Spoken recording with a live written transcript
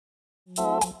What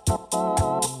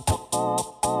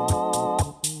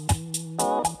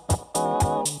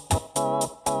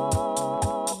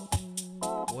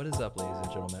is up, ladies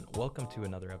and gentlemen? Welcome to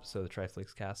another episode of the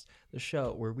Triflix Cast, the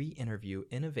show where we interview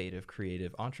innovative,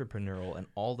 creative, entrepreneurial, and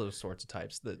all those sorts of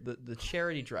types. The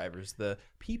charity drivers, the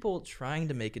people trying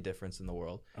to make a difference in the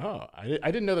world. Oh, I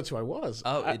didn't know that's who I was.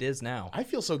 It is now. I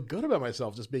feel so good about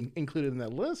myself just being included in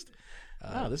that list.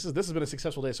 This has been a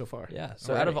successful day so far. Yeah.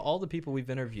 So out of all the people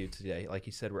we've interviewed today, like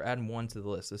you said, we're adding one to the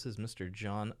list. This is Mr.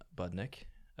 John Budnick.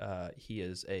 He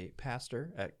is a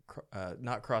pastor at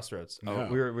not Crossroads. No.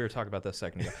 We were talking about that a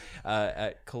second ago.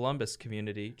 At Columbus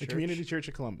Community Church. The Community Church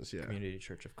of Columbus, yeah. Community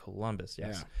Church of Columbus,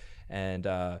 yes. Yeah.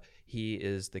 And he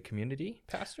is the community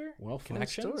pastor. Well,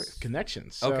 Connections.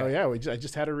 Connections. So Okay. yeah, I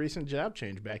just had a recent job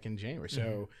change back in January.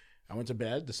 So I went to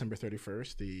bed December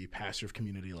 31st, the pastor of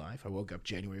Community Life. I woke up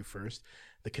January 1st,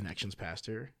 the Connections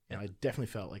pastor, and I definitely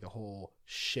felt like a whole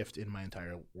shift in my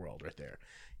entire world right there,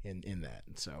 in that.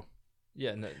 And so.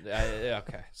 Yeah. No,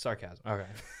 okay. Sarcasm. Okay.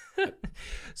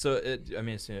 So I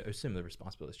assume the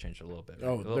responsibilities changed a little bit. Right?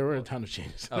 Oh, there were a ton of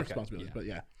changes, Okay, responsibilities, but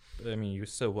yeah. I mean, you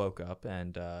still woke up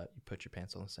and you put your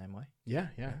pants on the same way Yeah.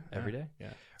 every day.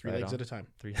 Yeah, three Right legs on. at a time.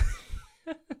 Three.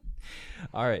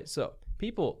 All right. So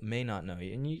people may not know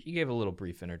you, and you gave a little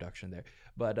brief introduction there,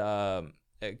 but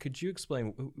could you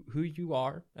explain who you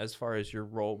are as far as your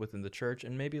role within the church,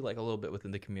 and maybe like a little bit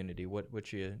within the community? What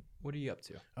are you up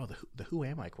to? Oh, the who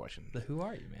am I question. Who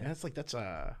are you, man? I just got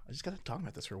to talk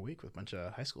about this for a week with a bunch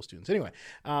of high school students. Anyway,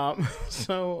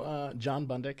 so John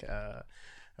Bundick.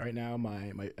 Right now,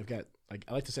 I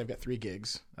like to say I've got 3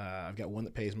 gigs. I've got one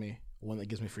that pays me, one that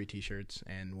gives me free T-shirts,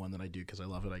 and one that I do because I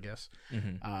love it, I guess.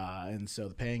 And so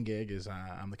the paying gig is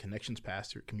I'm the Connections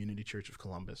pastor at Community Church of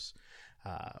Columbus,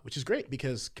 which is great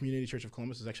because Community Church of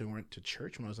Columbus is actually where I went to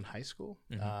church when I was in high school.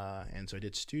 And so I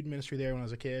did student ministry there when I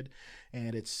was a kid,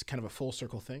 and it's kind of a full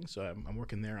circle thing. So I'm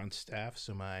working there on staff.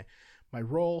 So my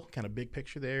role, kind of big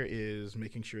picture there, is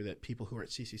making sure that people who are at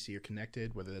CCC are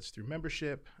connected, whether that's through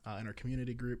membership in our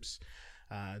community groups,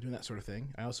 doing that sort of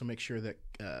thing. I also make sure that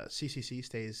CCC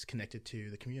stays connected to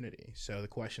the community. So the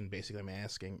question basically I'm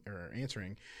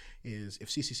answering is, if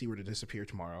CCC were to disappear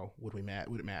tomorrow, would it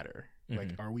matter?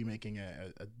 Like, are we making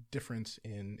a difference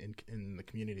in the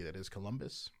community that is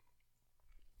Columbus?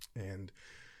 And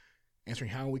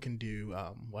answering how we can do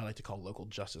what I like to call local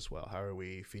justice well. How are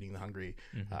we feeding the hungry,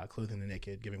 clothing the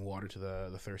naked, giving water to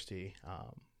the thirsty,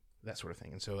 that sort of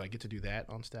thing. And so I get to do that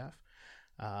on staff.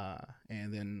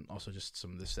 And then also just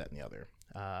some this, that, and the other.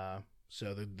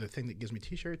 So the thing that gives me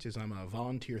T-shirts is I'm a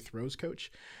volunteer throws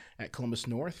coach at Columbus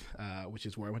North, which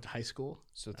is where I went to high school.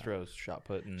 So throws, shot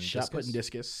put, and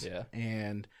discus. Yeah.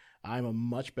 And I'm a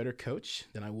much better coach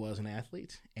than I was an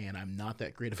athlete, and I'm not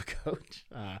that great of a coach.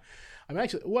 I'm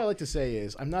actually, what I like to say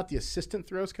is, I'm not the assistant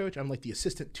throws coach. I'm like the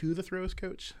assistant to the throws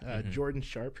coach. Jordan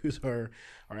Sharp, who's our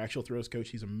actual throws coach,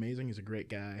 he's amazing. He's a great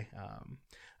guy.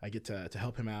 I get to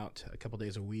help him out a couple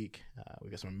days a week.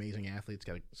 We've got some amazing athletes,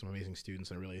 got some amazing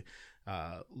students. I really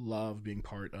love being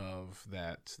part of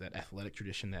that athletic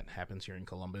tradition that happens here in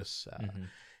Columbus.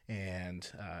 And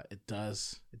it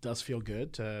does feel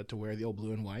good to wear the old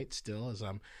blue and white still, as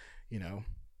I'm,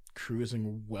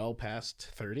 cruising well past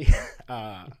 30.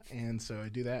 And so I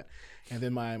do that. And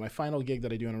then my final gig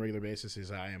that I do on a regular basis is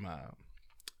I am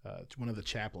one of the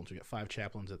chaplains. We got 5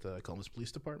 chaplains at the Columbus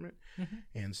Police Department.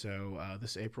 And so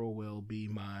this April will be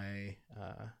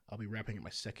I'll be wrapping up my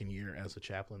 2nd year as a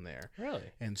chaplain there. Really?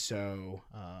 And so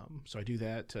so I do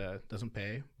that. Doesn't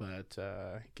pay, but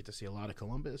get to see a lot of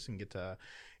Columbus and get to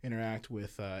interact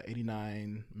with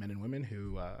 89 men and women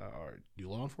who do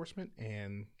law enforcement,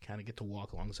 and kind of get to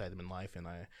walk alongside them in life. And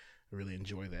I really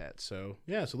enjoy that. So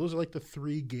yeah, so those are like the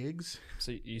 3 gigs.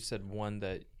 So you said one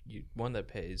that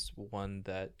pays, one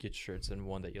that gets shirts, and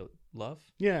one that you love?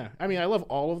 Yeah. I mean, I love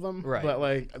all of them, right? But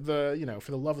like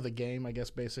for the love of the game, I guess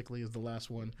basically is the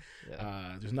last one.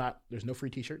 Yeah. There's no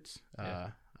free T-shirts. I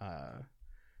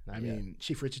mean,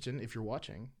 Chief Richardson, if you're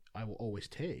watching, I will always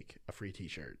take a free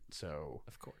T-shirt. So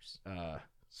of course.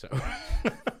 So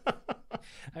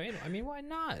I mean, why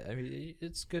not? I mean,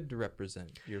 it's good to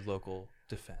represent your local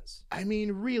defense. I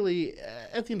mean, really,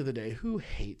 at the end of the day, who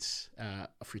hates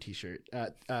a free T-shirt?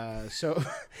 So,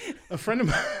 a friend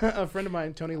of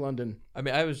mine, Tony London. I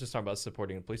mean, I was just talking about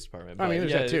supporting the police department. I mean,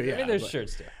 there's that too. Yeah, I mean, there's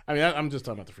shirts too. I mean, I'm just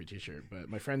talking about the free T-shirt. But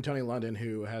my friend Tony London,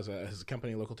 who has a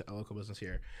company, local business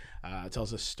here,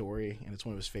 tells this story, and it's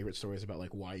one of his favorite stories about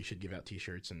like why you should give out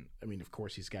T-shirts. And I mean, of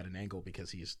course, he's got an angle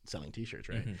because he's selling T-shirts,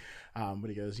 right? But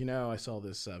he goes, I saw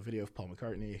this video of Paul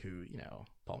McCartney, who,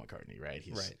 Paul McCartney, right?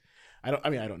 He's right. I don't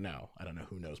know. I don't know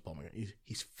who knows Paul McCartney.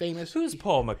 He's famous. Who's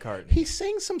Paul McCartney? He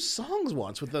sang some songs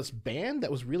once with this band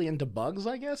that was really into bugs,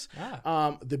 I guess.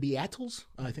 The Beatles.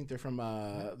 I think they're from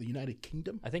the United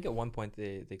Kingdom. I think at one point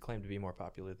they claimed to be more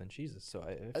popular than Jesus. So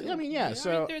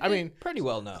they're pretty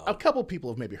well known. A couple people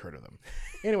have maybe heard of them.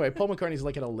 Anyway, Paul McCartney's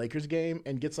like at a Lakers game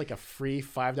and gets like a free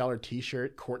 $5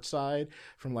 T-shirt courtside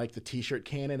from like the T-shirt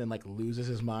cannon and like loses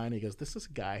his mind. He goes, "This is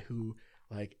a guy who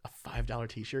like a $5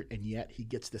 T-shirt, and yet he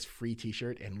gets this free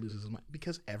T-shirt and loses his mind,"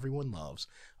 because everyone loves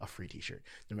a free T-shirt,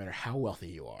 no matter how wealthy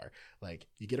you are. Like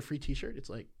you get a free T-shirt, it's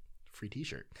like free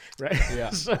T-shirt, right?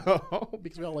 Yeah. So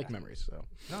because we all like memories. So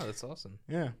no, that's awesome.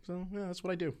 yeah. So yeah, that's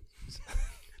what I do.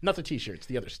 Not the T-shirts,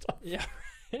 the other stuff. Yeah.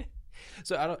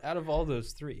 So out of all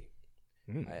those three,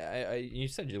 you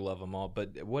said you love them all,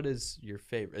 but what is your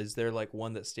favorite? Is there like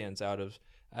one that stands out of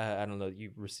I don't know,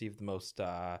 you received the most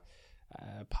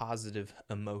positive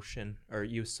emotion, or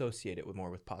you associate it with more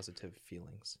with positive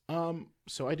feelings?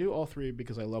 So I do all three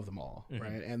because I love them all,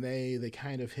 right? And they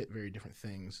kind of hit very different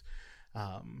things.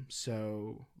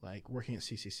 So like working at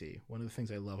CCC, one of the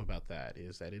things I love about that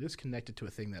is that it is connected to a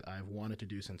thing that I've wanted to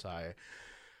do since I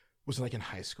was like in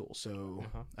high school. So,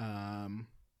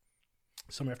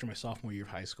 somewhere after my sophomore year of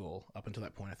high school, up until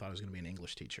that point, I thought I was going to be an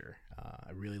English teacher.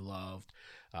 I really loved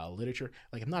literature.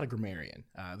 Like, I'm not a grammarian.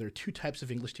 There are two types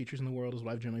of English teachers in the world, is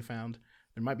what I've generally found.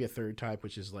 There might be a third type,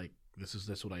 which is like, this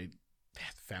is what I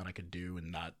found I could do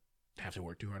and not have to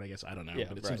work too hard, I guess. I don't know. Yeah,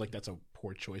 but it seems like that's a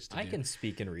poor choice to do. I can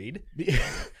speak and read.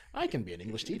 I can be an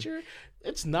English teacher.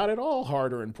 It's not at all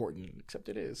hard or important, except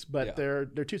it is. But there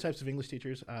are two types of English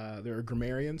teachers. There are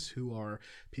grammarians, who are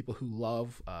people who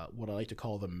love what I like to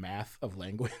call the math of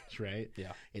language, right?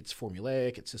 Yeah. It's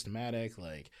formulaic, it's systematic,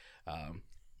 like,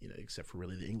 except for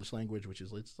really the English language, which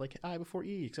is it's like I before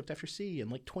E, except after C,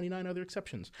 and like 29 other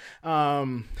exceptions.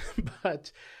 So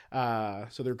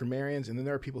there are grammarians, and then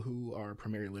there are people who are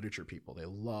primarily literature people. They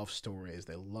love stories.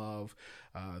 They love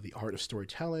the art of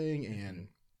storytelling and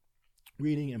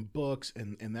reading and books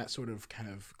and that sort of kind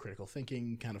of critical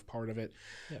thinking kind of part of it.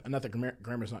 Yeah. And not that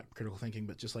grammar is not critical thinking,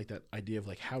 but just like that idea of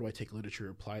like, how do I take literature,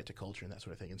 apply it to culture and that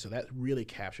sort of thing. And so that really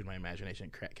captured my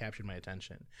imagination, captured my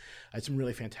attention. I had some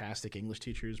really fantastic English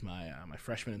teachers my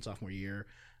freshman and sophomore year.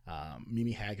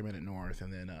 Mimi Hageman at North,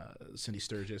 and then Cindy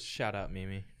Sturgis. Shout out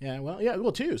Mimi.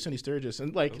 Well too, Cindy Sturgis,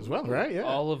 and like as well, right? Yeah,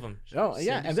 all of them. Oh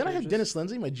yeah, Cindy and then Sturgis. I had Dennis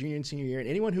Lindsay my junior and senior year, and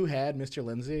anyone who had Mr.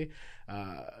 Lindsay,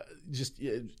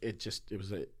 it's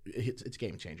a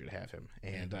game changer to have him,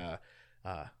 and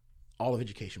all of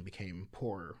education became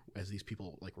poorer as these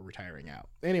people like were retiring out.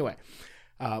 Anyway.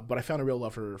 But I found a real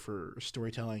love for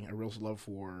storytelling, a real love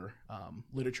for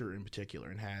literature in particular,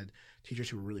 and had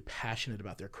teachers who were really passionate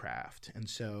about their craft. And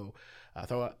so I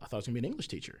thought I was going to be an English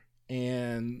teacher.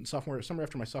 And summer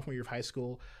after my sophomore year of high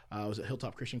school, I was at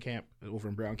Hilltop Christian Camp over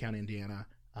in Brown County, Indiana,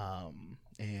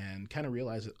 and kind of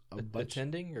realized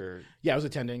attending or I was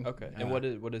attending. Okay, and what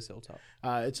is Hilltop?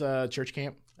 It's a church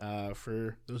camp.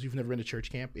 For those who've never been to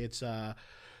church camp, it's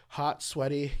hot,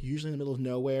 sweaty, usually in the middle of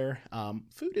nowhere.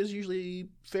 Food is usually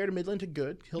fair to middling to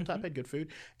good. Hilltop had good food.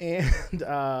 And,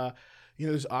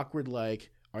 there's awkward,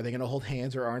 like, are they going to hold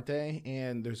hands or aren't they?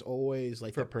 And there's always,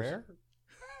 like... For prayer?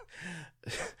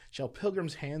 Shall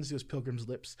pilgrim's hands do as pilgrim's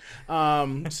lips? I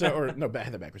had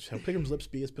that backwards. Shall pilgrim's lips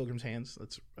be as pilgrim's hands?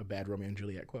 That's a bad Romeo and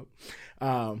Juliet quote.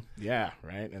 Yeah,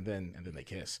 right? And then they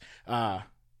kiss.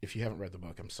 If you haven't read the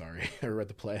book, I'm sorry, or read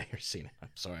the play or seen it, I'm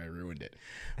sorry I ruined it.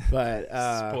 But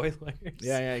spoilers.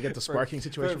 Yeah, you get the sparking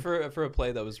situation for a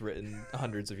play that was written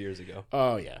hundreds of years ago.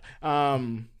 Oh yeah,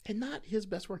 and not his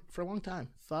best work for a long time.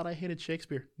 Thought I hated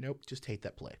Shakespeare. Nope, just hate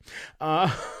that play.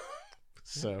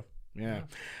 So yeah,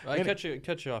 I cut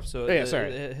you off. So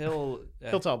sorry.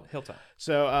 Hilltop.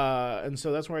 So and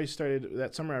so that's where I started.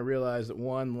 That summer, I realized that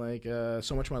one, like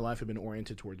so much of my life had been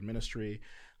oriented towards ministry.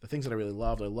 The things that I really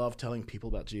loved, I loved telling people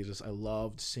about Jesus. I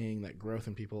loved seeing that growth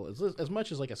in people as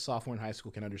much as like a sophomore in high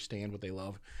school can understand what they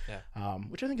love,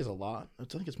 which I think is a lot. I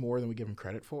think it's more than we give them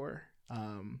credit for.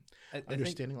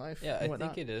 Understanding life. Yeah, I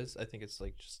think it is. I think it's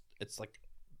like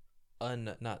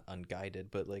not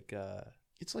unguided, but like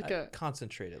it's like a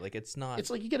concentrated. Like it's not. It's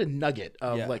like you get a nugget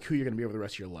of like who you're going to be over the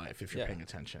rest of your life if you're paying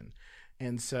attention.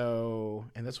 And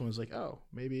that's when I was like, oh,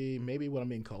 maybe what I'm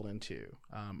being called into.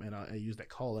 And I use that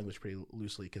call language pretty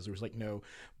loosely because there was like no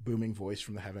booming voice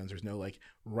from the heavens. There's no like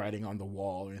writing on the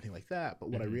wall or anything like that.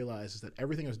 But what I realized is that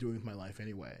everything I was doing with my life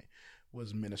anyway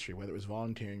was ministry, whether it was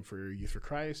volunteering for Youth for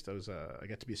Christ. I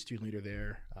got to be a student leader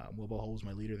there. Wilbo Hull was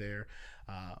my leader there,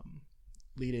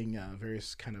 leading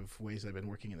various kind of ways I've been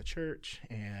working in the church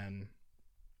and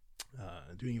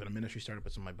doing even a ministry startup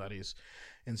with some of my buddies.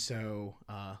 And so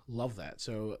love that.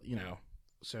 So,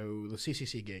 so the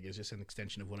CCC gig is just an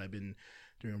extension of what I've been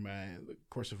doing over the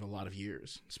course of a lot of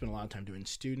years. Spent a lot of time doing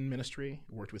student ministry,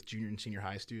 worked with junior and senior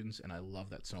high students, and I love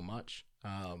that so much.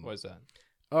 What is that?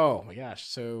 Oh my gosh.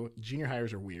 So junior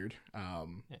hires are weird,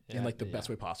 in like the best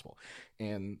way possible,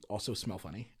 and also smell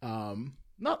funny.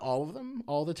 Not all of them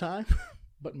all the time,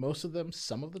 but most of them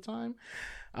some of the time.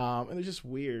 And they're just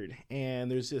weird.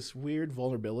 And there's this weird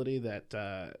vulnerability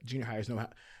that junior hires know how,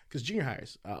 because junior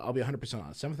hires, I'll be 100%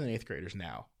 honest, 7th and 8th graders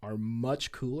now are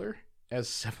much cooler as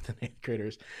 7th and 8th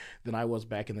graders than I was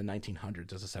back in the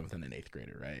 1900s as a 7th and an 8th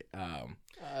grader, right?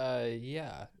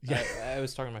 Yeah. I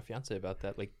was talking to my fiance about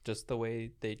that. Like, just the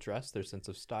way they dress, their sense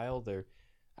of style,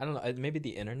 I don't know, maybe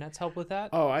the internet's helped with that.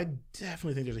 Oh, I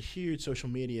definitely think there's a huge social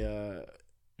media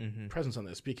presence on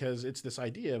this, because it's this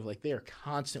idea of like they are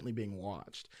constantly being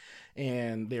watched,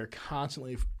 and they are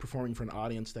constantly performing for an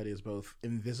audience that is both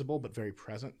invisible but very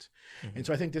present. And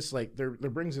so I think this like there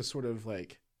brings this sort of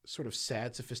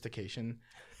sad sophistication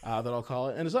that I'll call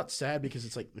it. And it's not sad because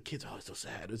it's like the kids, oh, it's so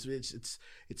sad. It's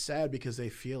sad because they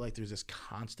feel like there's this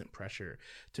constant pressure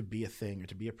to be a thing or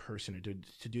to be a person or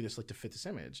to do this, like to fit this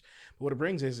image. But what it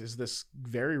brings is this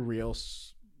very real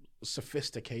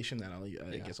sophistication that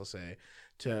I guess I'll say,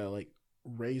 to like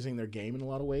raising their game in a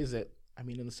lot of ways that, I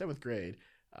mean, in the 7th grade,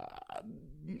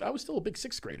 I was still a big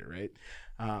 6th grader, right?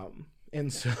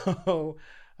 And so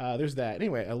there's that.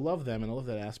 Anyway, I love them and I love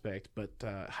that aspect. But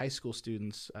high school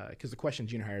students, because the question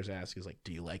junior hires ask is like,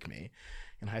 do you like me?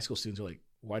 And high school students are like,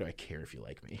 why do I care if you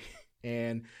like me?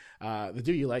 And the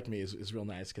do you like me is real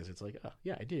nice, because it's like, oh,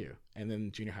 yeah, I do. And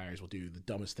then junior hires will do the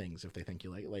dumbest things if they think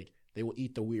you like they will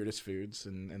eat the weirdest foods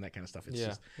and that kind of stuff. It's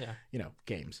just,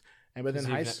 games. And but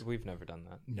then we've never done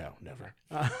that. No, never.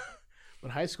 But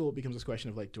high school becomes this question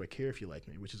of like, do I care if you like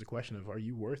me? Which is a question of, are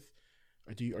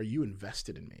you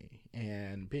invested in me?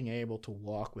 And being able to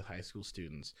walk with high school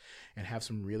students and have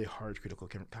some really hard, critical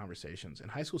conversations.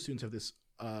 And high school students have this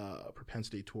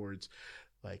propensity towards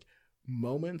like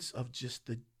moments of just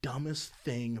the dumbest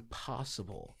thing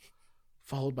possible,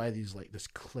 followed by these like this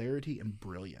clarity and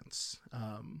brilliance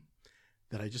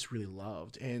that I just really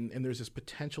loved. And there's this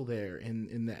potential there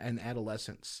in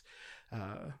adolescence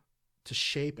to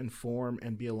shape and form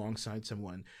and be alongside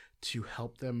someone to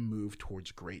help them move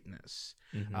towards greatness.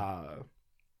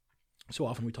 So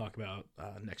often we talk about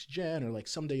next gen, or like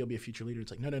someday you'll be a future leader.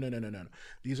 It's like, no.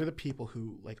 These are the people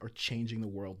who like are changing the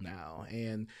world now,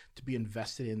 and to be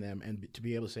invested in them and to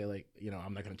be able to say like,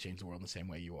 I'm not going to change the world in the same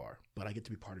way you are, but I get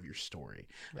to be part of your story.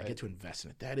 Right. I get to invest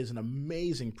in it. That is an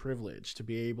amazing privilege to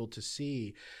be able to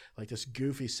see like this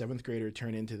goofy 7th grader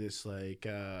turn into this like,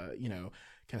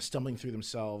 kind of stumbling through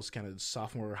themselves, kind of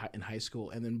sophomore in high school,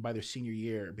 and then by their senior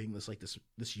year being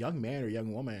this young man or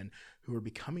young woman who are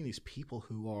becoming these people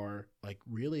who are like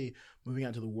really moving out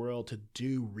into the world to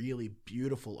do really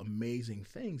beautiful, amazing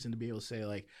things, and to be able to say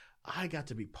like, I got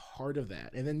to be part of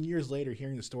that. And then years later,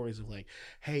 hearing the stories of like,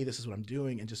 hey, this is what I'm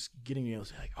doing, and just getting able to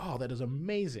say like, oh, that is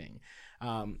amazing.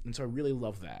 And so I really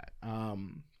love that.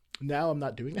 Now I'm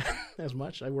not doing that as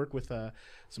much. I work with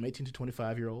some 18 to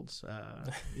 25-year-olds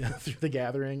through the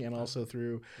gathering, and also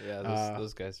through... Yeah,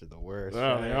 those guys are the worst. Oh,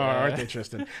 right? They are, aren't they,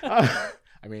 Tristan?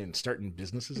 I mean, starting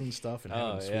businesses and stuff and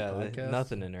having sweet podcasts.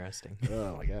 Nothing interesting.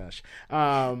 Oh, my gosh.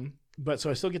 But so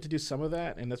I still get to do some of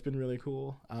that, and that's been really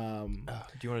cool. Do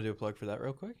you want to do a plug for that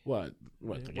real quick? What?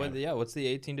 What's the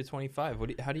 18 to 25?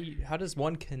 How does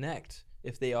one connect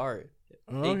if they are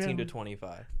 18 to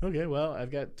 25? Okay, well, I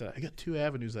got 2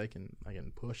 avenues I can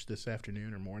push this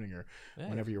afternoon or morning or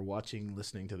whenever you're watching,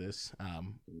 listening to this.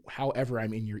 However,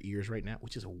 I'm in your ears right now,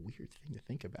 which is a weird thing to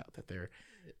think about, that they're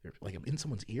like I'm in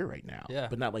someone's ear right now,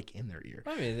 but not like in their ear.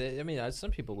 I mean,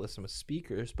 some people listen with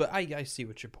speakers, but I see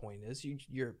what your point is.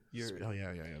 You're. Oh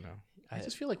yeah. No, I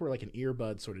just feel like we're like an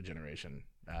earbud sort of generation.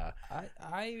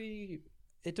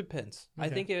 It depends. Okay.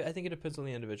 I think it depends on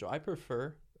the individual. I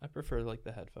prefer like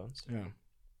the headphones. Yeah.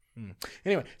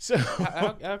 Anyway, so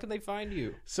how can they find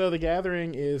you? So the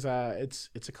gathering is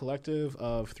it's a collective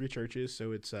of 3 churches.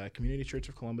 So it's Community Church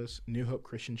of Columbus, New Hope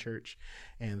Christian Church,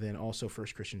 and then also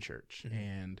First Christian Church. Mm-hmm.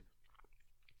 And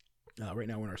right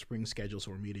now we're in our spring schedule,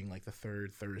 so we're meeting like the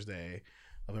 3rd Thursday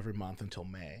of every month until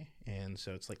May. And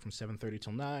so it's like from 7:30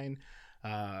 till 9.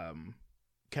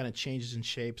 Kind of changes in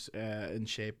shape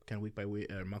kind of week by week,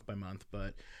 month by month.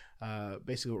 But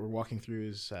basically what we're walking through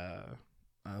is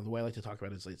the way I like to talk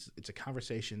about it is it's a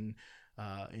conversation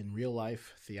in real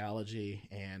life, theology,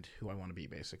 and who I want to be,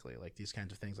 basically. Like these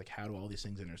kinds of things, like how do all these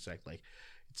things intersect? Like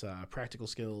it's practical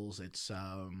skills, it's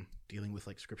dealing with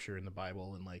like scripture in the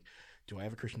Bible, and like, do I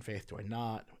have a Christian faith? Do I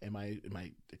not? Am I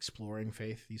exploring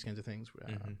faith? These kinds of things.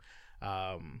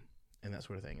 and that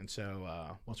sort of thing. And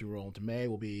so once we roll into May,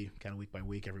 we'll be kind of week by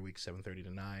week, every week 7:30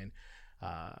 to 9.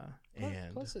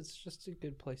 And plus it's just a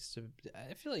good place to.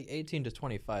 I feel like 18 to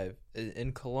 25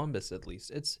 in Columbus, at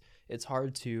least, it's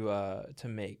hard to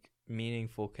make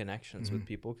meaningful connections with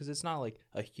people because it's not like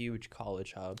a huge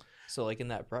college hub. So like in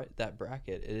that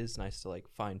bracket, it is nice to like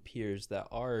find peers that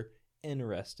are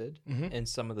interested in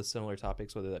some of the similar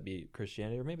topics, whether that be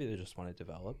Christianity or maybe they just want to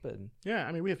develop. And yeah,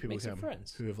 I mean, we have people make some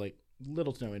friends who have like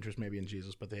little to no interest maybe in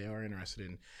Jesus, but they are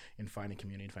interested in finding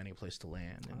community and finding a place to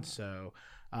land. And so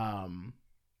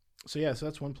so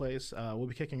that's one place. We'll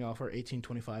be kicking off our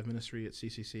 1825 ministry at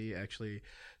CCC, actually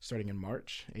starting in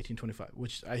March, 1825,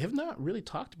 which I have not really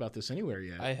talked about this anywhere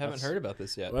yet. I haven't heard about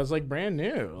this yet. Well, it's like brand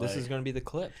new. This is going to be the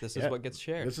clip. This is what gets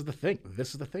shared. This is the thing.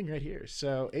 This is the thing right here.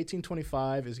 So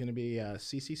 1825 is going to be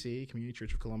CCC, Community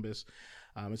Church of Columbus.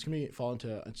 It's going to fall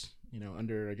into,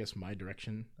 under, I guess, my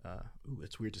direction.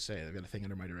 It's weird to say. I've got a thing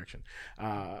under my direction.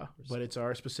 But it's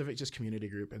our specific just community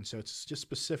group. And so it's just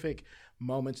specific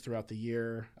moments throughout the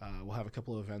year. We'll have a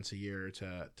couple of events a year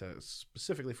to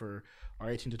specifically for our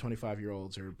 18 to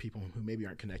 25-year-olds or people who maybe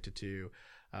aren't connected to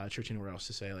church anywhere else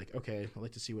to say, like, okay, I'd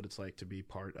like to see what it's like to be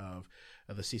part of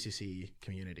the CCC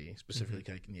community, specifically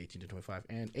like in the 18 to 25.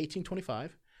 And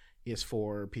 1825 is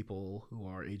for people who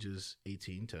are ages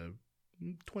 18 to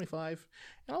 25,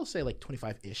 and I'll say like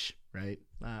 25-ish, right?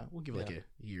 We'll give like a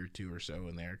year or two or so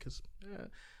in there because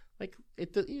like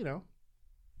it,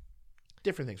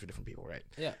 different things for different people, right?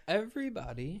 Yeah,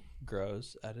 everybody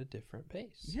grows at a different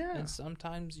pace. Yeah, and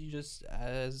sometimes you just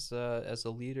as a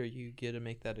leader you get to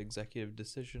make that executive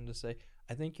decision to say,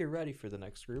 I think you're ready for the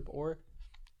next group, or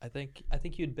I think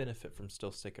you'd benefit from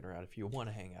still sticking around if you want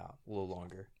to hang out a little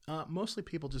longer. Mostly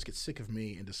people just get sick of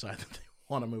me and decide that they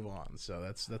want to move on. So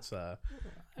that's the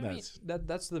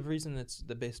reason it's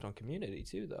based on community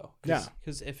too, though. Yeah,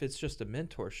 because if it's just a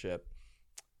mentorship,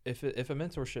 if a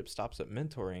mentorship stops at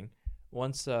mentoring,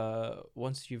 once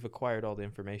you've acquired all the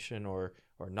information or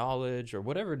knowledge or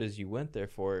whatever it is you went there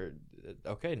for,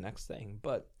 okay, next thing.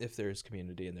 But if there's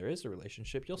community and there is a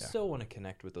relationship, you'll still want to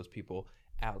connect with those people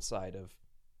outside of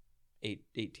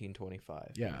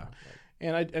 1825. Yeah.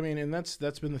 And I mean, and that's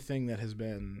been the thing that has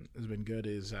been good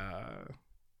is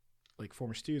like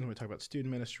former students, when we talk about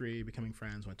student ministry, becoming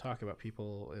friends, when we talk about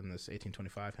people in this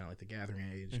 1825, kind of like the gathering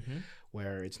age,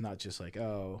 where it's not just like,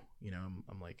 oh,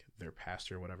 I'm like their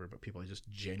pastor or whatever, but people are just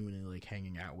genuinely like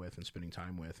hanging out with and spending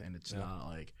time with. And it's not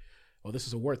like, well, this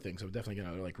is a word thing, so I'm definitely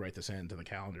going to like write this into the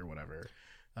calendar or whatever.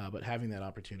 But having that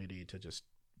opportunity to just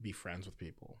be friends with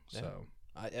people. So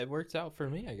it worked out for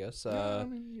me, I guess. I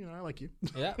mean, I like you.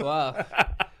 Yeah. Well,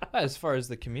 as far as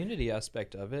the community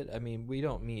aspect of it, I mean, we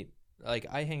don't meet. Like,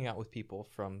 I hang out with people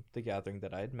from the gathering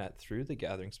that I had met through the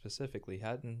gathering specifically,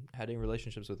 hadn't had any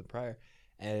relationships with them prior,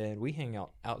 and we hang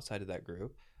out outside of that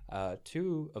group.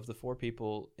 2 of the 4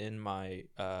 people in my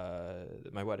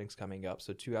wedding's coming up,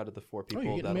 so 2 out of the 4 people. Oh,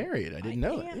 you're getting married? I didn't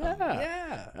know that.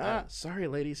 Yeah. Sorry,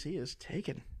 ladies, he is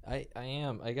taken. I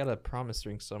am. I got a promise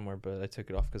ring somewhere, but I took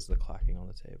it off because of the clacking on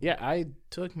the table. Yeah, I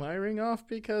took my ring off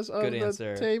because of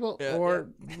the table. Yeah,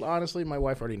 honestly, my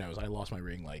wife already knows I lost my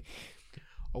ring like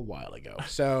a while ago.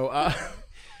 So I'm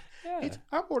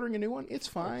ordering a new one. It's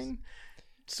fine.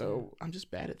 So I'm just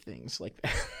bad at things like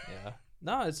that. Yeah.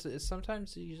 No, it's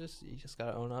sometimes you just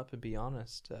gotta own up and be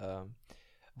honest.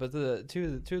 But the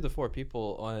two of the 4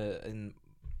 people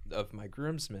of my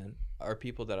groomsmen are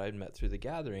people that I'd met through the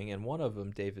gathering, and one of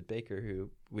them, David Baker,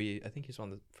 who I think he's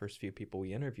one of the first few people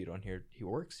we interviewed on here. He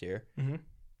works here.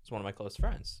 He's one of my close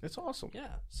friends. It's awesome.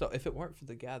 Yeah. So if it weren't for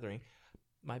the gathering,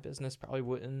 my business probably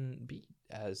wouldn't be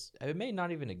it may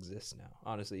not even exist now.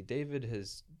 Honestly, David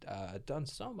has done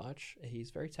so much. He's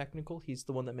very technical. He's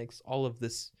the one that makes all of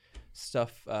this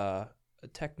stuff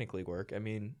technically work. I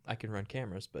mean, I can run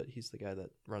cameras, but he's the guy that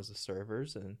runs the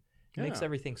servers and makes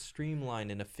everything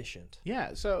streamlined and efficient.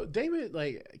 Yeah. So David,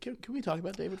 like, can we talk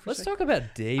about David for a second? Let's talk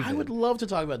about David. I would love to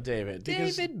talk about David.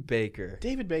 David Baker.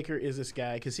 David Baker is this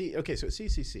guy because so at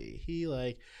CCC, he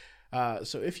like,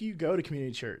 so if you go to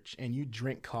community church and you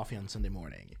drink coffee on Sunday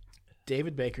morning,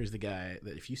 David Baker is the guy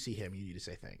that if you see him, you need to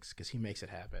say thanks because he makes it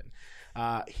happen.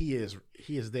 He is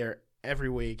there every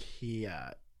week.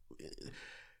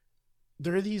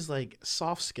 There are these like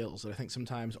soft skills that I think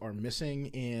sometimes are missing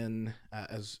in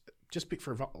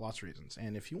for lots of reasons.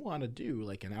 And if you want to do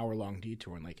like an hour-long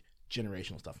detour and like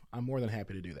generational stuff, I'm more than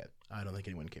happy to do that. I don't think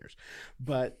anyone cares.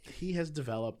 But he has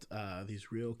developed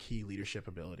these real key leadership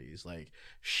abilities, like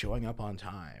showing up on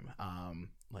time,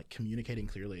 like communicating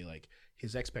clearly, like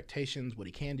his expectations, what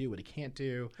he can do, what he can't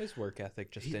do. His work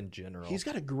ethic in general. He's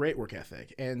got a great work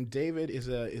ethic. And David is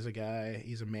a guy,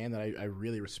 he's a man that I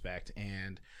really respect.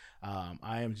 And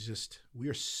We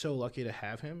are so lucky to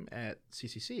have him at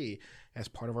CCC as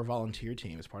part of our volunteer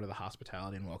team, as part of the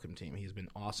hospitality and welcome team. He's been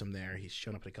awesome there. He's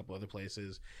shown up at a couple other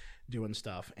places doing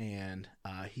stuff, and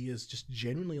he is just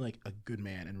genuinely like a good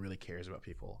man and really cares about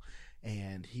people.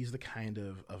 And he's the kind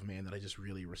of man that I just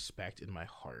really respect in my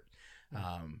heart.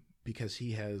 Because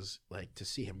he has, like, to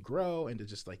see him grow and to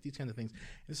just, like, these kind of things.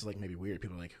 This is, like, maybe weird.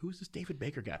 People are like, who's this David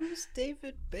Baker guy? Who's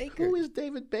David Baker? Who is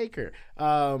David Baker?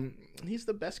 He's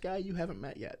the best guy you haven't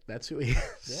met yet. That's who he is.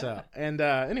 Yeah. So, and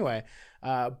anyway,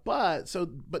 but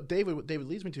David, what David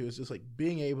leads me to is just, like,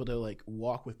 being able to, like,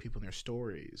 walk with people in their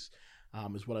stories.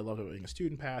 Is what I love about being a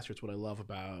student pastor. It's what I love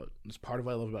about, it's part of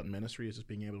what I love about ministry, is just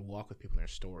being able to walk with people in their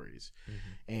stories.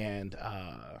 And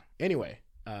anyway,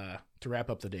 to wrap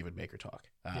up the David Baker talk.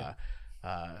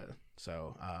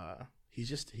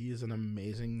 He is an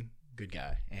amazing good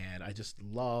guy, and I just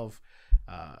love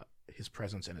his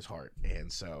presence and his heart.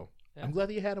 And so I'm glad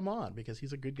that you had him on, because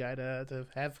he's a good guy to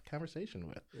have a conversation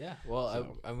with. Yeah.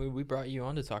 Well, I mean, we brought you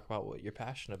on to talk about what you're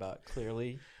passionate about.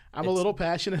 Clearly, I'm a little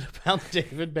passionate about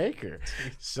David Baker.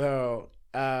 So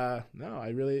no, I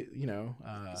really, he's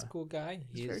a cool guy.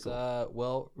 He's a cool.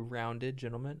 Well-rounded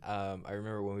gentleman. I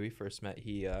remember when we first met,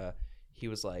 he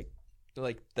was like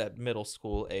that middle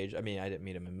school age. I mean, I didn't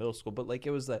meet him in middle school, but like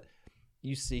it was that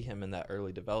you see him in that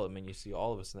early development. You see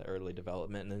all of us in the early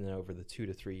development, and then over the 2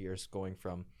 to 3 years, going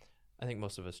from, I think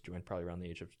most of us joined probably around the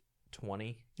age of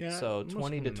 20. Yeah. So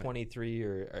 20 to 23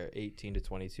 or 18 to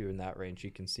 22, in that range,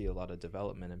 you can see a lot of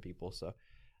development in people. So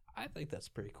I think that's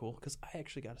pretty cool, because I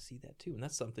actually got to see that too, and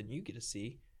that's something you get to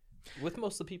see with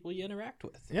most of the people you interact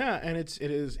with. Yeah, and it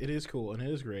is cool, and it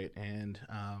is great. And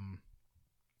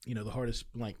the hardest,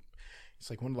 like, it's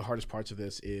like one of the hardest parts of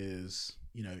this is,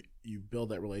 you build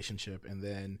that relationship, and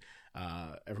then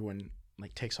everyone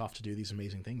like takes off to do these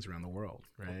amazing things around the world,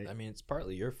 right? I mean, it's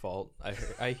partly your fault.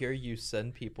 I hear you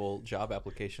send people job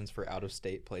applications for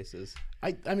out-of-state places.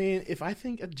 I mean, if I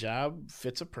think a job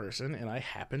fits a person and I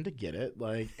happen to get it,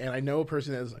 like, and I know a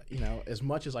person is, as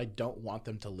much as I don't want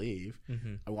them to leave,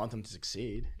 I want them to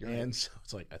succeed. Right. And so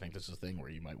it's like, I think this is a thing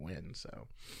where you might win. So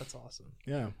that's awesome.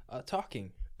 Yeah.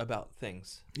 Talking about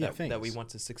things that we want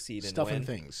to succeed in. Stuff and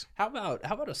things. How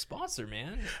about a sponsor,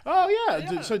 man? Oh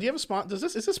yeah. So do you have a sponsor?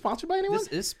 Is this sponsored by anyone? This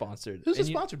is sponsored. Who's it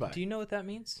sponsored by? Do you know what that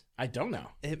means? I don't know.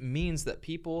 It means that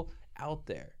people out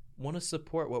there want to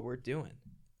support what we're doing.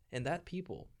 And that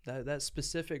people, that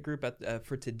specific group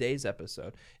for today's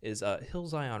episode is Hill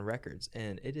Zion Records,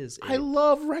 and it is. I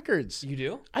love records. You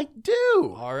do? I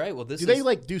do. All right. Well, do they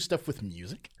like do stuff with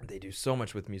music? They do so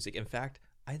much with music. In fact,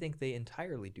 I think they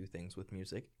entirely do things with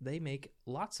music. They make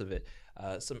lots of it.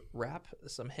 Some rap,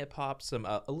 some hip hop, some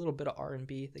a little bit of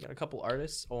R&B. They got a couple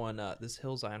artists on this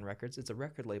Hill Zion Records. It's a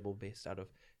record label based out of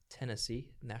Tennessee,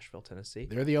 Nashville, Tennessee.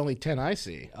 They're the only 10 I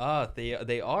see.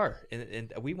 They are,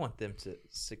 and we want them to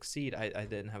succeed. I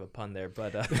didn't have a pun there,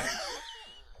 but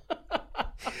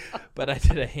but I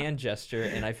did a hand gesture,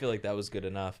 and I feel like that was good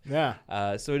enough.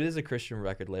 Yeah. So it is a Christian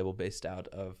record label based out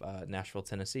of Nashville,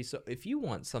 Tennessee. So if you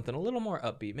want something a little more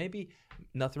upbeat, maybe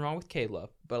nothing wrong with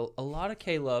K-Love, but a lot of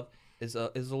K-Love is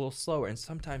a little slower, and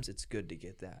sometimes it's good to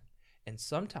get that. And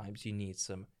sometimes you need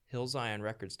some Hill Zion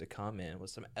Records to come in with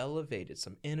some elevated,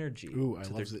 some energy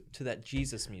to that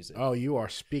Jesus music. Oh, you are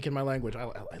speaking my language. I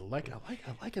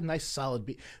like a nice solid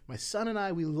beat. My son and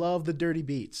I, we love the dirty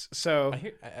beats. So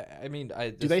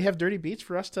do they have dirty beats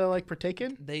for us to like partake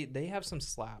in? They have some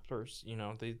slappers.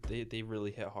 They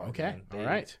really hit hard. Okay, man. All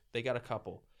right. They got a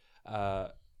couple.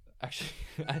 Actually,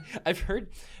 I've heard.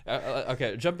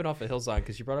 Okay, jumping off of Hill Zion,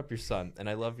 because you brought up your son, and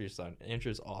I love your son.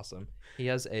 Andrew's awesome. He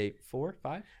has a 4,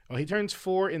 5. Well, he turns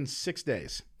 4 in 6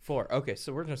 days. 4. Okay,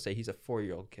 so we're gonna say he's a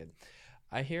 4-year-old kid.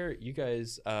 I hear you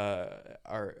guys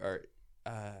are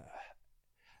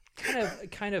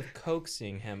kind of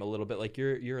coaxing him a little bit, like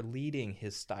you're leading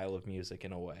his style of music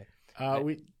in a way.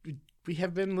 We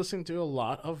have been listening to a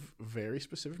lot of very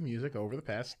specific music over the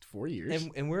past 4 years.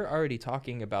 And we're already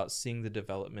talking about seeing the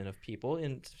development of people,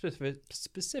 and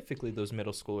specifically those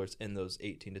middle schoolers and those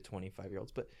 18 to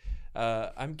 25-year-olds. But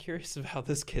I'm curious of how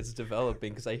this kid's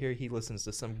developing, because I hear he listens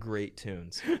to some great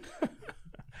tunes.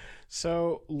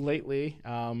 So lately,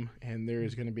 and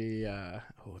there's going to be there's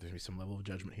going to be some level of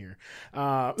judgment here.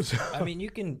 I mean,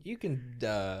 you can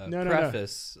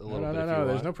preface a little bit. No,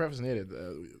 there's no preface needed.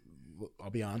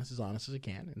 I'll be honest as I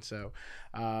can. And so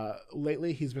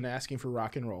lately he's been asking for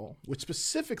rock and roll, which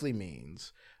specifically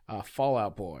means Fall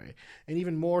Out Boy, and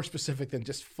even more specific than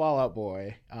just Fall Out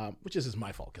Boy, which is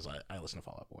my fault because I listen to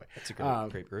Fall Out Boy. That's a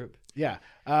great group. Yeah.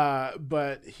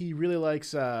 But he really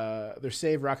likes their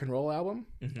Save Rock and Roll album,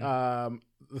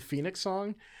 the Phoenix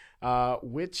song.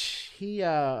 which he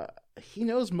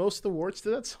knows most of the words to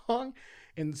that song.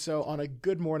 And so on a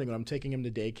good morning when I'm taking him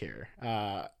to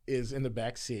daycare, is in the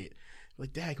back seat.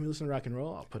 Like, Dad, can we listen to rock and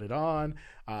roll? I'll put it on.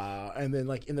 And then,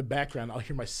 like, in the background, I'll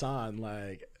hear my son,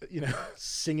 like,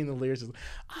 singing the lyrics.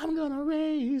 I'm going to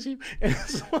raise you. And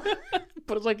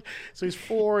but it's like, so he's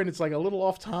 4 and it's like a little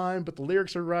off time, but the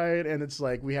lyrics are right. And it's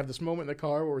like, we have this moment in the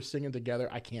car where we're singing together.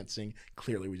 I can't sing.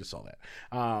 Clearly, we just saw that.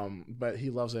 But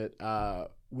he loves it.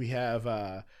 We have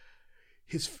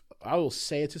I will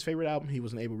say it's his favorite album. He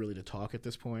wasn't able really to talk at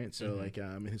this point. So, like,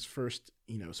 in his first,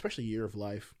 especially year of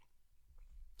life,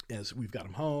 as we've got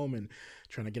him home and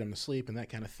trying to get him to sleep and that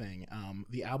kind of thing.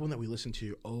 The album that we listened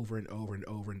to over and over and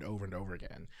over and over and over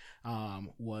again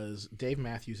was Dave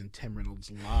Matthews and Tim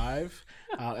Reynolds live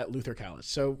at Luther College.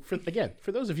 So for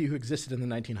those of you who existed in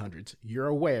the 1900s, you're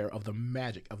aware of the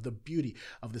magic, of the beauty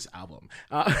of this album.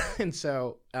 And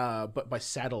so, but by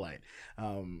Satellite,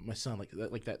 my son,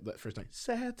 like that first night,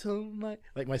 Satellite,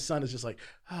 like my son is just like,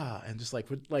 and just like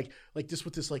with just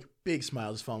with this like big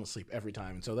smile, just falling asleep every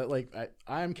time. And so that like,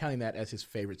 I'm counting that as his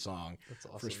favorite song. That's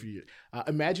awesome. First few years.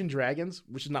 Imagine Dragons,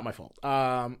 which is not my fault.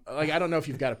 Like, I don't know if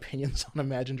you've got opinions on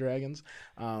Imagine Dragons,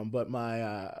 but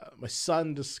my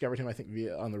son discovered him, I think,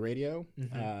 on the radio.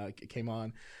 It came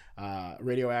on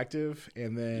Radioactive,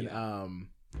 and then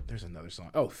there's another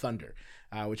song. Oh, Thunder,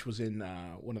 which was in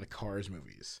one of the Cars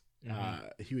movies.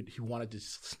 He wanted to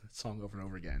listen to that song over and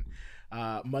over again.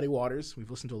 Muddy Waters.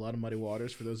 We've listened to a lot of Muddy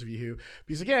Waters for those of you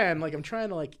because again, like, I'm trying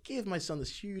to like give my son this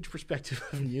huge perspective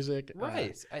of music.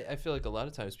 Right. I feel like a lot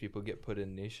of times people get put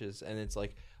in niches and it's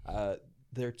like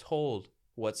they're told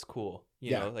what's cool.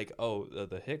 You know, like, oh,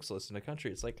 the Hicks listen to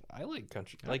country. It's like, I like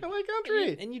country. Like, I like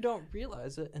country. And you don't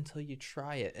realize it until you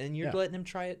try it. And you're letting him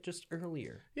try it just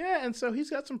earlier. Yeah, and so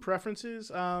he's got some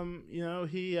preferences.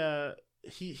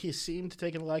 He seemed to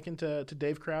take a liking to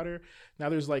Dave Crowder. Now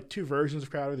there's like 2 versions of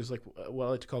Crowder. There's like what I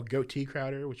like to call Goatee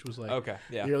Crowder, which was like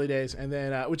the early days, and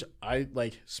then which I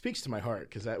like speaks to my heart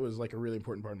because that was like a really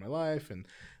important part of my life, and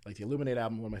like the Illuminate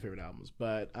album, one of my favorite albums.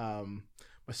 But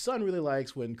my son really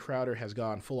likes when Crowder has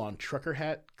gone full on trucker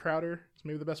hat Crowder. Is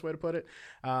maybe the best way to put it.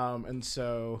 And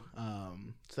so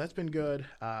that's been good.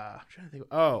 I'm trying to think.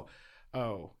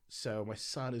 So my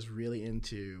son is really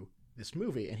into this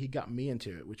movie, and he got me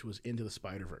into it, which was Into the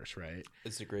Spider-Verse, right?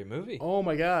 It's a great movie. Oh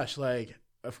my gosh, like,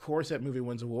 of course that movie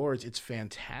wins awards. It's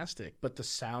fantastic, but the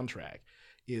soundtrack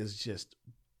is just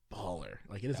baller.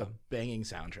 Like, it is a banging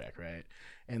soundtrack, right?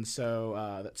 And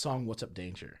so that song "What's Up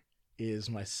Danger" is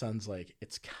my son's, like,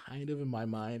 it's kind of in my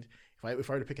mind. If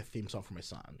I were to pick a theme song for my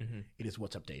son, it is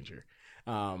 "What's Up Danger,"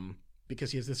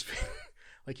 because he has this.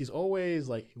 Like, he's always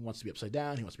like, he wants to be upside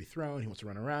down, he wants to be thrown, he wants to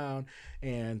run around,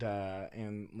 and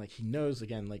like, he knows,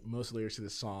 again, like, most of the lyrics to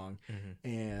this song,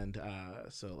 and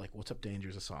so like "What's Up Danger"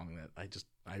 is a song that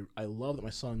I love, that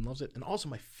my son loves it, and also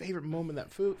my favorite moment in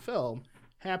that film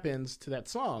happens to that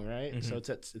song, right? So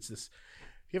it's this.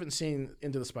 If you haven't seen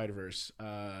Into the Spider-Verse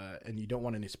and you don't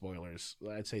want any spoilers,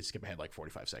 I'd say skip ahead like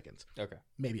 45 seconds. Okay,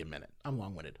 maybe a minute. I'm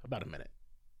long-winded, about a minute.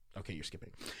 Okay, you're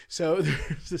skipping. So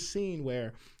there's this scene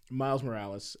where Miles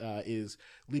Morales is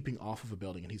leaping off of a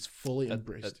building, and he's fully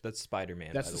embraced. That's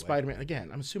Spider-Man. That's the Spider-Man.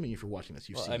 Again, I'm assuming if you're watching this,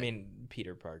 you've seen it. I mean,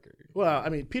 Peter Parker. Well, I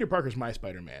mean, Peter Parker's my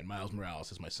Spider-Man. Miles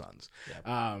Morales is my son's.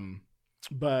 Yep.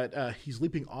 But he's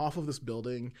leaping off of this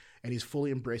building, and he's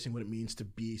fully embracing what it means to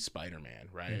be Spider-Man,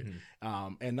 right?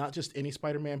 And not just any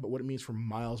Spider-Man, but what it means for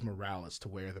Miles Morales to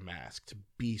wear the mask, to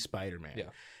be Spider-Man. Yeah.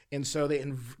 And so they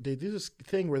do this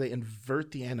thing where they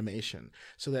invert the animation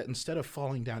so that instead of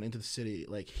falling down into the city,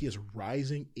 like, he is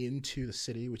rising into the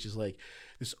city, which is like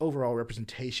this overall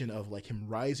representation of like him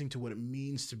rising to what it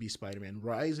means to be Spider-Man,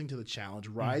 rising to the challenge,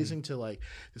 rising to like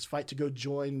this fight to go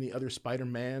join the other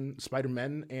Spider-Men,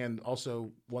 and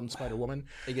also one Spider-Woman.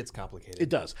 It gets complicated. It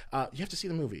does. You have to see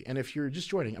the movie. And if you're just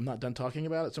joining, I'm not done talking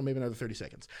about it, so maybe another 30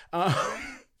 seconds.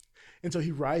 And so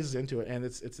he rises into it, and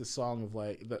it's this song of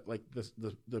like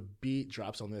the beat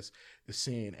drops on this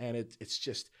scene, and it's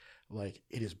just like,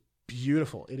 it is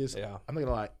beautiful. It is. Yeah. I'm not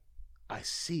gonna lie, I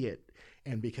see it,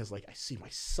 and because like I see my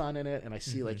son in it, and I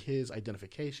see like his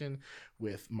identification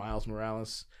with Miles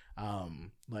Morales,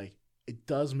 like, it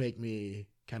does make me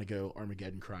kind of go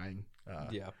Armageddon crying.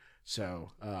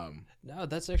 So no,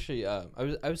 that's actually I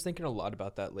was thinking a lot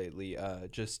about that lately.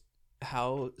 Just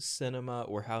how cinema,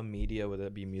 or how media, whether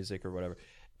it be music or whatever,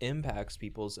 impacts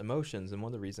people's emotions. And one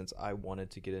of the reasons I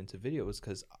wanted to get into video was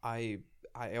because I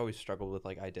always struggle with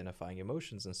like identifying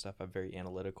emotions and stuff. I'm very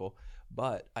analytical,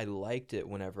 but I liked it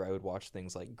whenever I would watch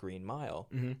things like Green Mile,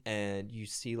 and you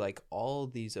see like all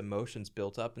these emotions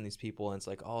built up in these people, and it's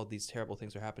like, oh, these terrible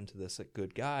things are happening to this like,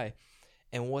 good guy.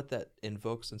 and what that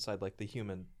invokes inside like the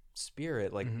human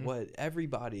spirit, like what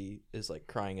everybody is like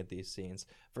crying at these scenes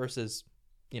versus,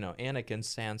 you know, Anakin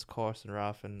sans coarse and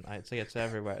rough, and I'd say it's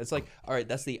everywhere. It's like, all right,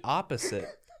 that's the opposite.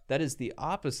 That is the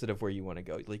opposite of where you want to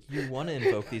go. Like, you want to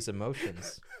invoke these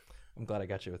emotions. I'm glad I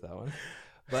got you with that one.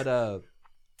 But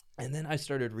and then I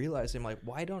started realizing, like,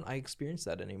 why don't I experience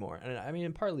that anymore? And I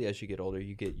mean, partly as you get older,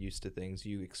 you get used to things,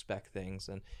 you expect things,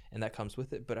 and that comes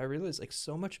with it. But I realized, like,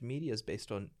 so much media is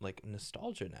based on, like,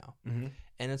 nostalgia now.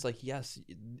 And it's like, yes,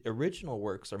 original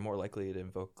works are more likely to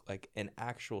invoke, like, an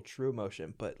actual true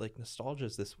emotion. But, like, nostalgia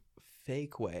is this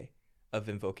fake way of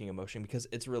invoking emotion because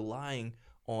it's relying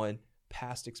on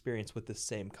past experience with the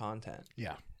same content.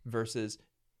 Yeah. Versus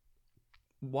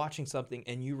watching something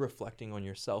and you reflecting on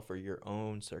yourself or your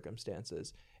own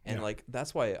circumstances. And like,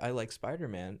 that's why I like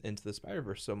Spider-Man Into the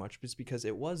Spider-Verse so much, just because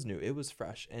it was new, it was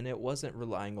fresh, and it wasn't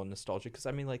relying on nostalgia. Because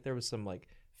I mean, like, there was some like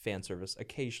fan service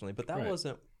occasionally, but that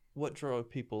wasn't what drove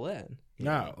people in.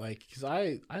 No, like, because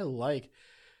I like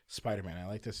Spider-Man. I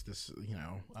like this you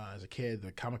know, as a kid,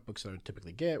 the comic books that I would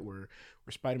typically get were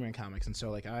Spider-Man comics, and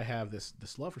so like I have this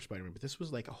love for Spider-Man, but this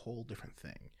was like a whole different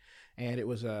thing, and it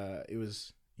was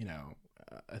you know,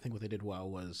 I think what they did well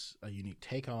was a unique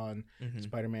take on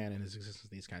Spider-Man and his existence,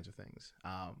 these kinds of things.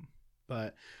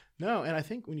 But no, and I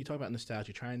think when you talk about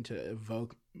nostalgia, trying to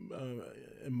evoke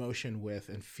emotion with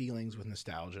and feelings with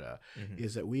nostalgia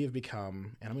is that we have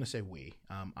become, and I'm going to say we,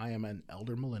 I am an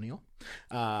elder millennial.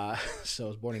 So I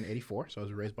was born in 84, so I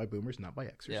was raised by boomers, not by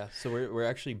Xers. Yeah, so we're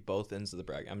actually both ends of the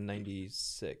bracket. I'm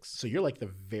 96. So you're like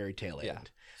the very tail end. Yeah,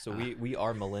 so we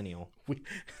are millennial.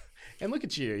 And look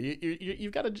at you.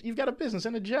 You've got a business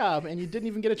and a job, and you didn't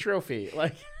even get a trophy.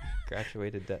 Like,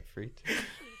 graduated debt free.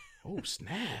 Oh,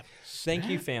 snap. Thank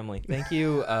you, family. Thank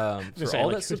you for all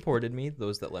that supported me,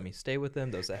 those that let me stay with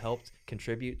them, those that helped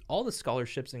contribute, all the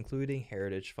scholarships, including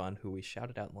Heritage Fund, who we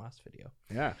shouted out in the last video.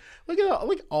 Yeah, look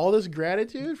at all this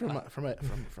gratitude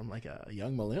from like a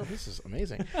young millennial. This is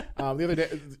amazing. The other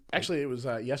day, actually, it was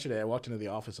yesterday. I walked into the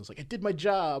office and was like, I did my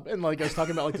job, and like I was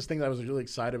talking about like this thing that I was really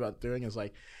excited about doing. Is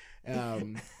like,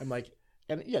 I'm like.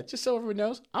 And yeah, just so everyone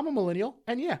knows, I'm a millennial,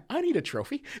 and yeah, I need a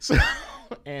trophy. So,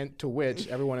 and to which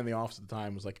everyone in the office at the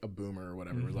time was like a boomer or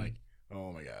whatever. Was like,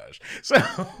 oh my gosh. So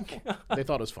they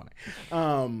thought it was funny.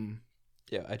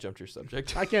 Yeah, I jumped your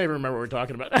subject. I can't even remember what we're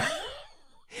talking about.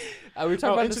 We were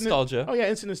talking about nostalgia. Oh yeah,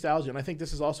 instant nostalgia, and I think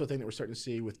this is also a thing that we're starting to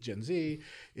see with Gen Z.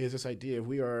 Is this idea of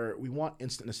we want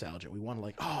instant nostalgia. We want to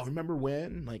like, oh, remember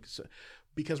when, like. So,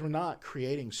 because we're not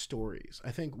creating stories.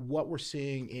 I think what we're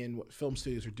seeing in what film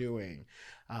studios are doing.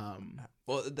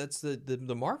 Well, that's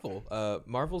the Marvel.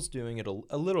 Marvel's doing it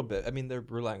a little bit. I mean, they're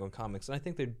relying on comics, and I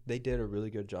think they did a really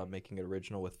good job making it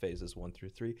original with phases 1 through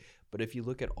 3. But if you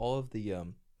look at all of the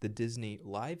Disney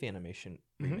live animation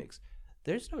remakes,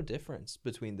 there's no difference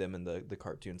between them and the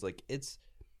cartoons. Like it's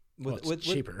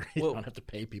cheaper. You don't have to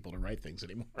pay people to write things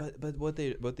anymore. But what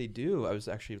they do, I was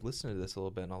actually listening to this a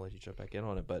little bit, and I'll let you jump back in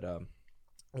on it. But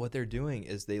what they're doing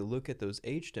is they look at those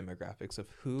age demographics of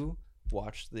who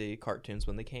watched the cartoons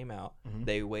when they came out.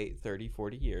 They wait 30,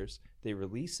 40 years. They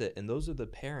release it, and those are the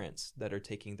parents that are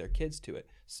taking their kids to it.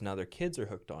 So now their kids are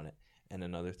hooked on it. And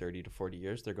another 30 to 40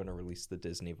 years, they're going to release the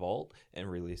Disney Vault and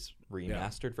release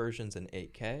remastered versions in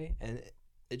 8K. And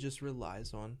it just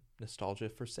relies on nostalgia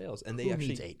for sales. And Who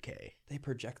needs 8K? They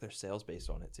project their sales based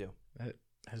on it, too. That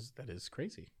is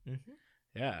crazy.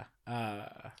 Yeah.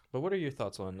 But what are your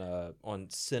thoughts on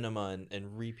cinema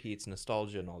and repeats,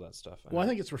 nostalgia, and all that stuff? Well, I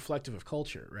think it's reflective of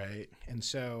culture, right? And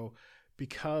so,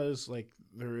 because like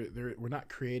we're not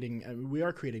creating, I mean, we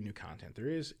are creating new content. There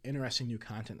is interesting new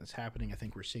content that's happening. I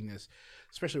think we're seeing this,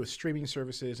 especially with streaming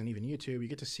services and even YouTube. You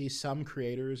get to see some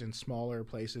creators in smaller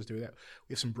places do that.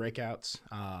 We have some breakouts,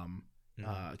 kind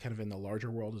of in the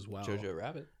larger world as well. Jojo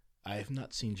Rabbit. I have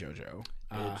not seen JoJo.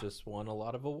 It just won a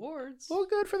lot of awards. Well,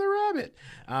 good for the rabbit.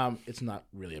 It's not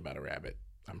really about a rabbit.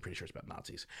 I'm pretty sure it's about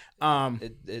Nazis.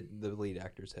 The lead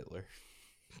actor's Hitler.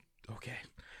 Okay.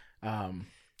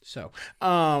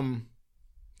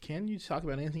 Can you talk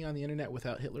about anything on the internet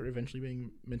without Hitler eventually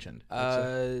being mentioned?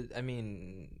 I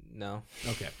mean, no.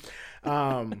 Okay.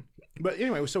 But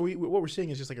anyway, so what we're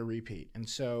seeing is just like a repeat. And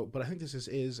so, but I think this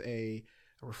is a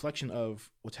reflection of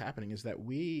what's happening is that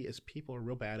we as people are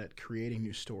real bad at creating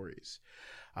new stories,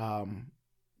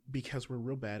 because we're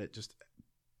real bad at just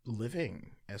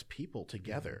living as people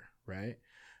together, right?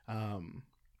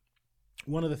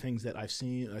 One of the things that I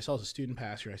saw as a student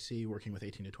pastor, I see working with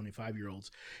 18 to 25-year-olds,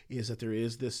 is that there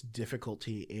is this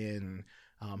difficulty in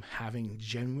having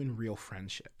genuine, real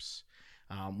friendships.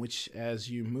 which as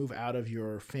you move out of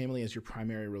your family as your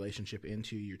primary relationship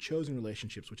into your chosen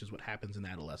relationships, which is what happens in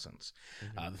adolescence.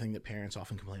 The thing that parents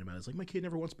often complain about is like, my kid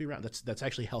never wants to be around. That's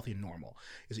actually healthy and normal,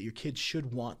 is that your kid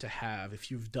should want to have, if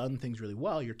you've done things really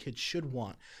well, your kid should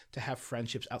want to have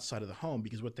friendships outside of the home,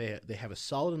 because what they have a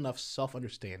solid enough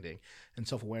self-understanding and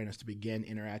self-awareness to begin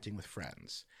interacting with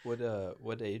friends.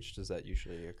 What age does that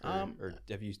usually occur, or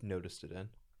have you noticed it in?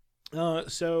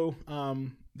 So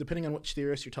depending on which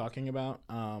theorist you're talking about,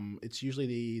 it's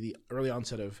usually the early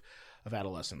onset of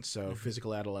adolescence. So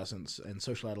physical adolescence and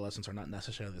social adolescence are not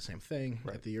necessarily the same thing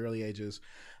at the early ages,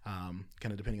 kind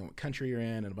of depending on what country you're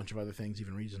in and a bunch of other things,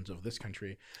 even regions of this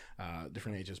country,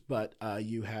 different ages. But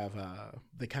you have,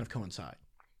 they kind of coincide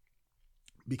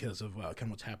because of kind of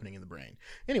what's happening in the brain.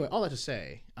 Anyway, all that to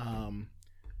say,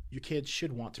 your kids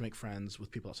should want to make friends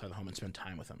with people outside the home and spend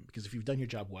time with them, because if you've done your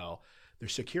job well, they're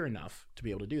secure enough to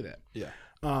be able to do that. Yeah.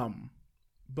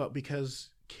 But because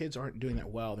kids aren't doing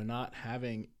that well, they're not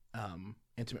having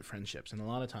intimate friendships. And a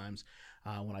lot of times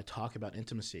when I talk about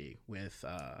intimacy with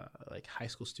like high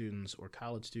school students or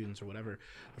college students or whatever,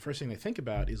 the first thing they think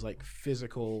about is like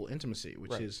physical intimacy,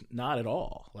 which is not at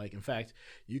all. Like, in fact,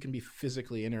 you can be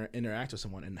physically interact with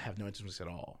someone and have no intimacy at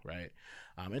all, right?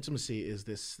 Intimacy is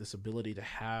this ability to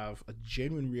have a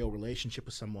genuine, real relationship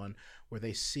with someone where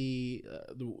they see,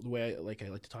 the way I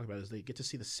like to talk about it, is they get to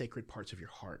see the sacred parts of your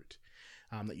heart.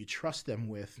 That you trust them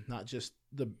with not just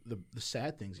the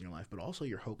sad things in your life, but also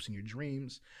your hopes and your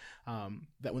dreams,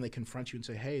 that when they confront you and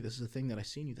say, hey, this is a thing that I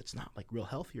see in you that's not like real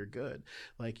healthy or good,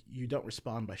 like, you don't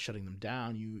respond by shutting them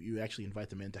down. You actually invite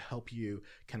them in to help you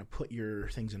kind of put your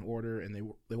things in order, and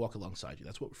they walk alongside you.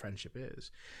 That's what friendship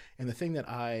is. And the thing that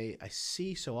I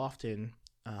see so often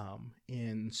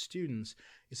in students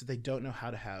is that they don't know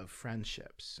how to have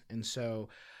friendships. And so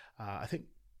I think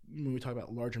when we talk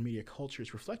about larger media culture,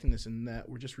 it's reflecting this, in that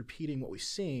we're just repeating what we've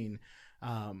seen.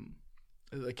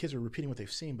 The kids are repeating what they've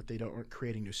seen, but they aren't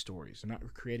creating new stories. They're not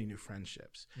creating new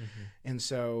friendships. And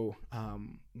so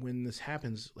when this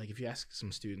happens, like, if you ask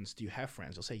some students, do you have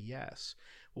friends? They'll say yes.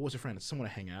 Well, what's a friend? It's someone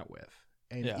to hang out with.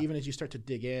 And even as you start to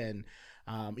dig in,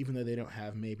 even though they don't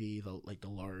have maybe the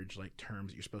large like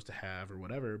terms that you're supposed to have or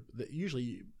whatever, that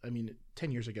usually, I mean,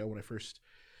 10 years ago when I first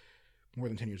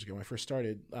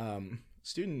started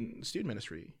student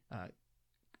ministry,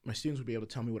 my students would be able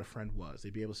to tell me what a friend was.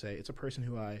 They'd be able to say, it's a person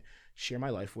who I share my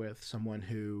life with, someone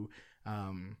who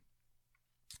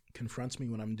confronts me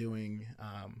when I'm doing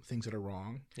things that are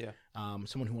wrong,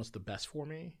 someone who wants the best for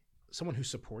me, someone who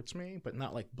supports me, but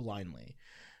not like blindly,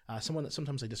 someone that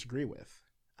sometimes I disagree with,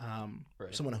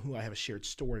 someone who I have a shared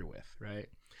story with, right?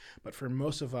 But for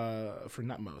most of, for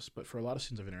not most, but for a lot of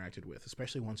students I've interacted with,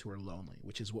 especially ones who are lonely,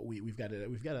 which is what we've got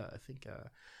I think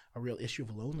a real issue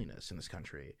of loneliness in this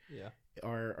country. Yeah,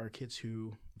 are kids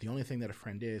who the only thing that a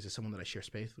friend is someone that I share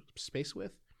space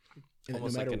with, and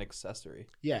almost like an accessory.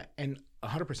 Yeah, and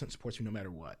 100% supports you no matter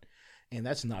what, and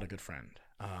that's not a good friend.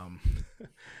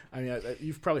 I mean,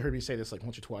 you've probably heard me say this like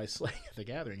once or twice, like at the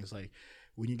gathering. Is like,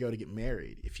 when you go to get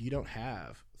married, if you don't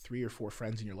have 3 or 4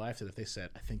 friends in your life that if they said,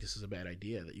 I think this is a bad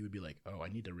idea, that you would be like, oh, I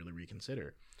need to really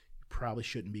reconsider. You probably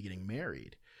shouldn't be getting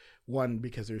married. One,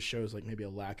 because there shows like maybe a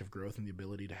lack of growth in the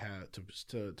ability to have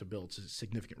to build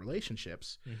significant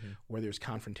relationships where there's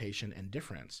confrontation and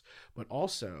difference. But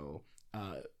also,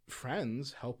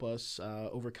 friends help us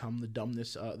overcome the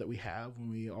dumbness that we have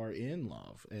when we are in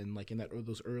love, and like in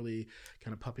those early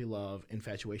kind of puppy love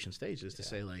infatuation stages, to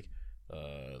say like,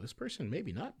 this person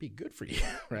maybe not be good for you,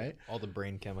 right? All the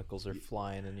brain chemicals are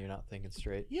flying and you're not thinking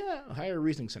straight. Yeah, hire a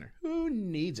reasoning center. Who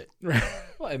needs it? Right?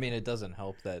 Well, I mean, it doesn't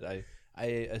help that I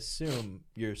assume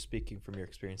you're speaking from your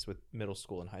experience with middle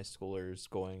school and high schoolers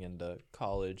going into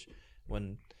college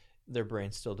when their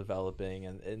brain's still developing,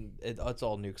 and it's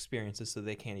all new experiences, so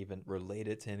they can't even relate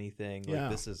it to anything. Like,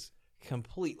 this is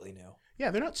completely new. Yeah,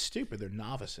 they're not stupid. They're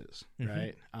novices,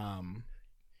 right?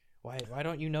 Why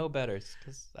don't you know better? It's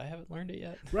because I haven't learned it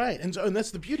yet. Right, and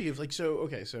that's the beauty of like, so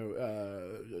okay, so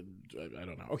I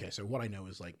don't know. Okay, so what I know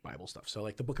is like Bible stuff. So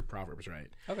like the Book of Proverbs, right?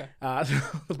 Okay. So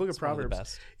the Book of It's Proverbs, one of the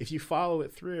best. if you follow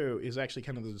it through, is actually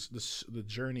kind of the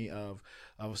journey of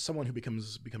someone who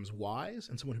becomes wise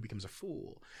and someone who becomes a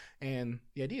fool. And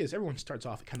the idea is everyone starts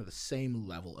off at kind of the same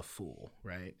level of fool,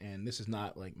 right? And this is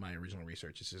not like my original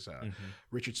research. This is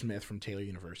Richard Smith from Taylor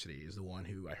University is the one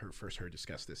who I first heard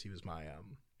discuss this. He was my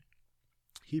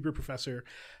Hebrew professor,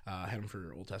 had him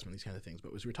for Old Testament, these kind of things.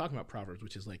 But as we were talking about Proverbs,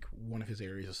 which is like one of his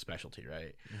areas of specialty,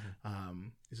 right?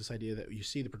 Is this idea that you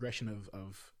see the progression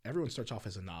of everyone starts off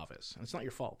as a novice, and it's not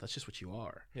your fault. That's just what you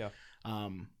are. Yeah.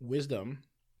 Wisdom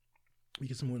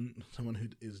because someone who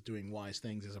is doing wise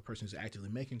things is a person who's actively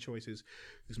making choices,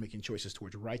 who's making choices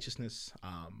towards righteousness,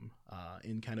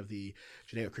 in kind of the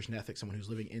Judeo-Christian ethic, someone who's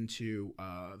living into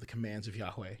the commands of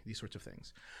Yahweh, these sorts of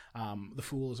things. The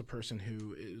fool is a person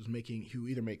who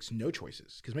either makes no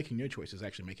choices, because making no choice is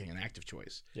actually making an active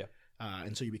choice. Yeah.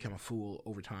 And so you become a fool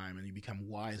over time, and you become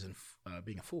wise in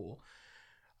being a fool,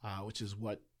 which is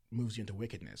what moves you into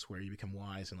wickedness, where you become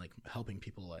wise and like helping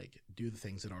people like do the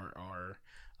things that are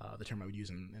the term I would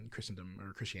use in Christendom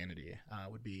or Christianity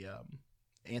would be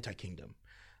anti-kingdom,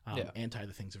 anti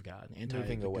the things of God, anti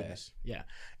moving away. goodness. Yeah,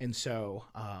 and so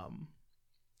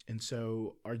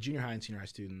our junior high and senior high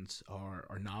students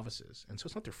are novices, and so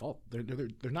it's not their fault.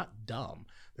 They're not dumb.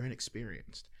 They're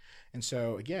inexperienced, and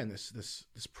so again, this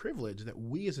privilege that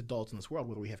we as adults in this world,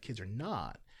 whether we have kids or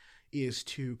not, is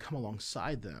to come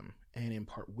alongside them and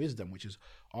impart wisdom, which is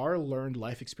our learned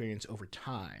life experience over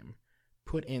time,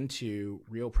 put into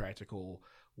real practical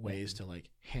ways to like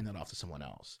hand that off to someone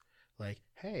else. Like,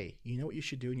 hey, you know what you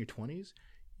should do in your 20s?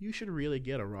 You should really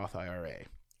get a Roth IRA.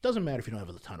 Doesn't matter if you don't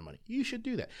have a ton of money. You should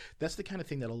do that. That's the kind of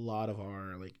thing that a lot of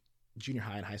our like junior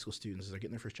high and high school students, as they're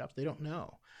getting their first jobs, they don't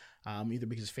know. Either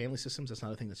because family systems, that's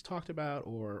not a thing that's talked about,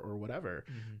 or whatever.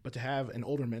 Mm-hmm. But to have an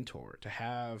older mentor, to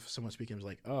have someone speaking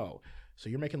like, oh, so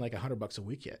you're making like $100 a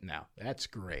week yet now. That's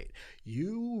great.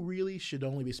 You really should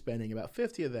only be spending about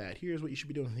 50 of that. Here's what you should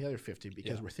be doing with the other 50,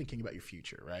 because we're thinking about your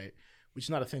future, right? Which is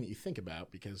not a thing that you think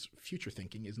about, because future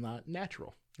thinking is not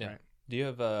natural, right? Do you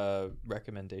have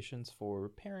recommendations for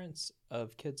parents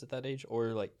of kids at that age,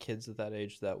 or like kids at that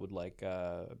age that would like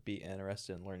be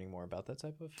interested in learning more about that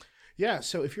type of? Yeah.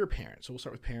 So if you're a parent, so we'll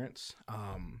start with parents.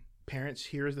 Parents,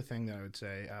 here's the thing that I would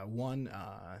say. One,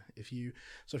 if you've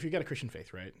got a Christian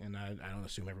faith, right? And I don't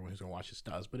assume everyone who's going to watch this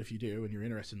does, but if you do, and you're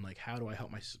interested in like, how do I help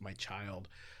my child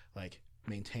like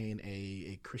maintain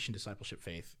a Christian discipleship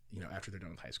faith, after they're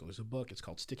done with high school, there's a book. It's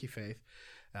called Sticky Faith.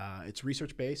 It's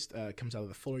research based. It comes out of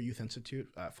the Fuller Youth Institute,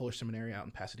 Fuller Seminary out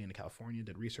in Pasadena, California.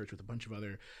 Did research with a bunch of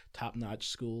other top notch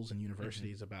schools and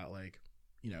universities about like,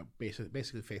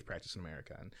 basically faith practice in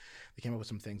America. And they came up with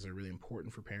some things that are really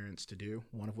important for parents to do.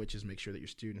 One of which is make sure that your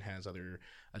student has other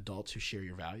adults who share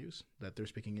your values that they're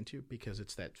speaking into, because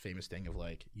it's that famous thing of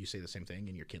like, you say the same thing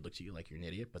and your kid looks at you like you're an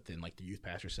idiot, but then like the youth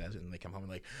pastor says it and they come home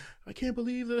and like, I can't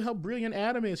believe how brilliant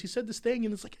Adam is. He said this thing,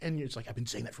 and it's like, and it's like, I've been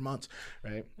saying that for months,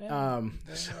 right? Yeah, I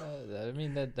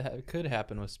mean, that could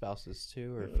happen with spouses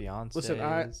too, or fiancés.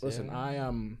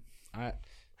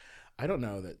 I don't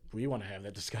know that we want to have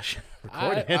that discussion.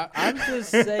 I'm just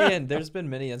saying, there's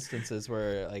been many instances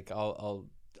where like I'll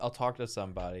talk to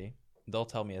somebody, they'll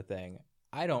tell me a thing,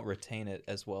 I don't retain it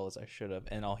as well as I should have,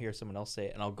 and I'll hear someone else say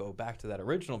it, and I'll go back to that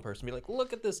original person, and be like,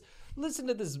 look at this, listen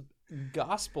to this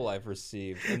gospel I've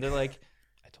received, and they're like,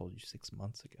 I told you 6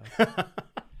 months ago.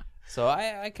 So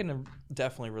I can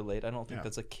definitely relate. I don't think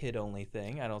that's a kid-only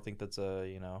thing. I don't think that's a,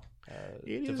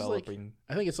 developing.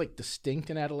 I think it's like distinct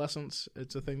in adolescence.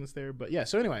 It's a thing that's there. But yeah,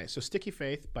 so anyway, Sticky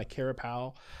Faith by Kara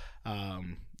Powell.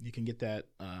 You can get that,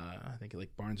 I think,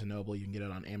 like Barnes & Noble. You can get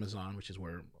it on Amazon, which is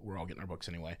where we're all getting our books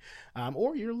anyway.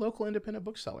 Or your local independent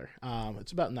bookseller.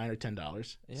 It's about $9 or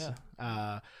 $10.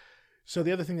 Yeah. So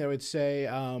the other thing that I would say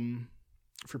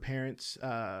for parents,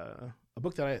 a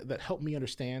book that helped me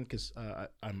understand, because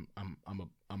I'm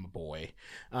a boy,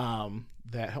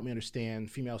 that helped me understand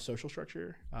female social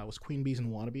structure was Queen Bees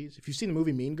and Wannabes. If you've seen the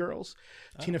movie Mean Girls,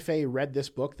 Tina Fey read this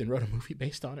book, then wrote a movie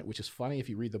based on it, which is funny if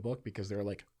you read the book, because there are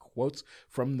like quotes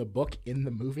from the book in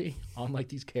the movie on like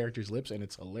these characters' lips, and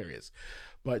it's hilarious.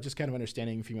 But just kind of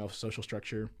understanding female social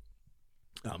structure.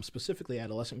 Specifically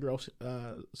adolescent girl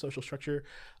social structure.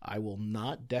 I will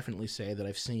not definitely say that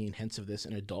I've seen hints of this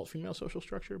in adult female social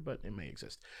structure, but it may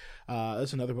exist.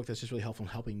 That's another book that's just really helpful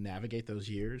in helping navigate those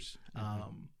years.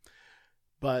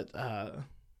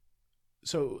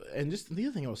 So, and just the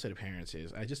other thing I will say to parents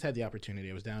is, I just had the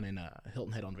opportunity, I was down in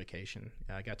Hilton Head on vacation.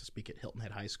 I got to speak at Hilton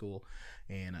Head High School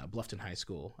and Bluffton High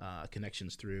School,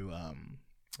 connections through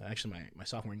actually my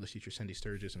sophomore English teacher, Cindy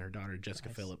Sturgis, and her daughter, Jessica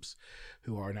Phillips,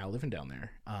 who are now living down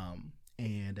there.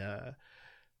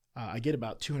 I get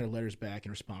about 200 letters back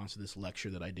in response to this lecture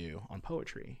that I do on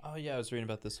poetry. Oh, yeah, I was reading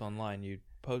about this online. You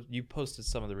posted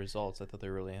some of the results. I thought they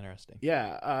were really interesting.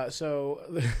 Yeah, so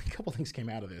a couple things came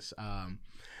out of this.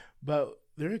 But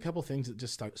there are a couple things that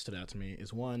just stood out to me.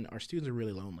 Is one, our students are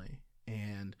really lonely.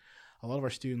 And a lot of our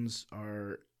students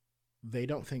they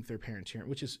don't think their parents here,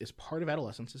 which is part of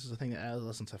adolescence. This is a thing that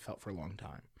adolescents have felt for a long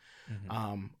time.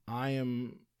 Mm-hmm.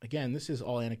 Again, this is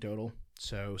all anecdotal,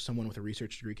 so someone with a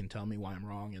research degree can tell me why I'm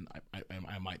wrong, and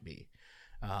I might be.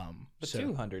 But So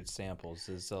 200 samples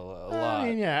is a I lot.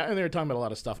 mean, yeah, and they were talking about a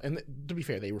lot of stuff. And to be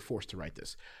fair, they were forced to write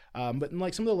this. But in,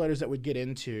 like some of the letters that would get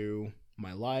into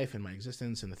my life and my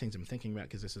existence and the things I'm thinking about,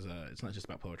 because it's not just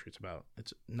about poetry.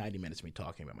 It's 90 minutes of me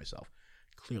talking about myself.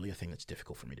 Clearly, a thing that's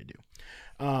difficult for me to do.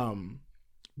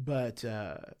 But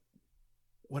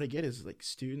what I get is like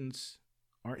students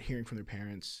aren't hearing from their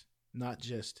parents. Not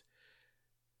just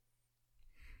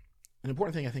an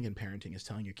important thing I think in parenting is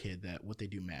telling your kid that what they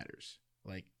do matters.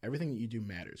 Like everything that you do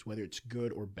matters, whether it's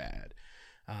good or bad.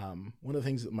 One of the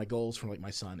things that my goals for like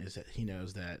my son is that he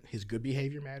knows that his good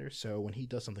behavior matters. So when he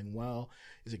does something well,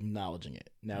 is acknowledging it.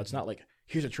 Now it's not like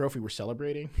here's a trophy we're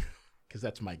celebrating, because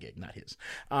that's my gig, not his.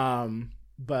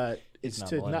 But it's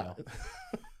to not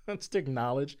it's to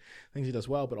acknowledge things he does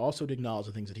well, but also to acknowledge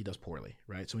the things that he does poorly,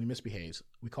 right? So when he misbehaves,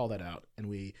 we call that out and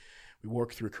we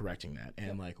work through correcting that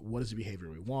and like what is the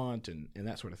behavior we want and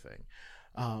that sort of thing.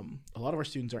 A lot of our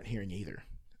students aren't hearing either.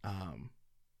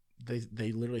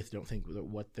 They literally don't think that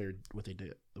what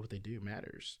they do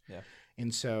matters. Yeah.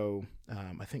 And so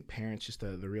I think parents just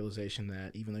the realization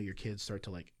that even though your kids start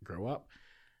to like grow up,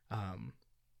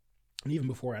 and even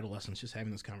before adolescence, just having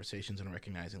those conversations and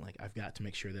recognizing like I've got to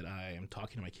make sure that I am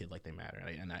talking to my kid like they matter,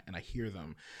 and I hear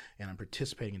them, and I'm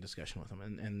participating in discussion with them,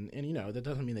 and you know that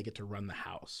doesn't mean they get to run the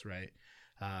house, right?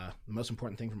 The most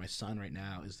important thing for my son right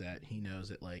now is that he knows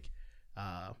that like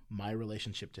my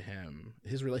relationship to him,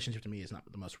 his relationship to me is not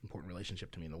the most important relationship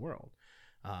to me in the world.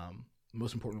 The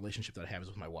most important relationship that I have is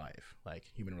with my wife, like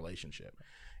human relationship,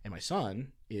 and my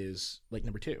son is like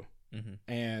number two,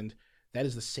 and that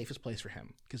is the safest place for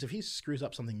him. Because if he screws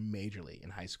up something majorly in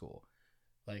high school,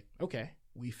 like, okay,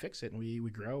 we fix it and we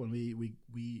grow and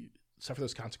we suffer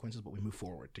those consequences, but we move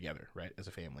forward together, right, as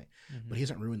a family. But he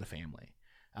doesn't ruin the family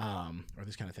or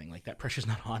this kind of thing. Like, that pressure's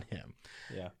not on him.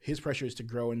 Yeah. His pressure is to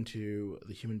grow into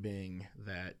the human being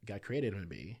that God created him to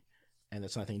be. And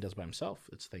that's not a thing he does by himself.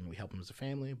 It's a thing we help him as a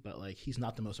family. But, like, he's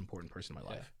not the most important person in my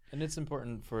life. And it's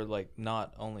important for, like,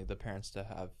 not only the parents to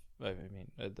have,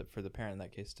 for the parent in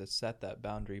that case to set that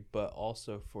boundary, but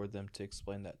also for them to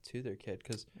explain that to their kid.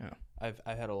 Because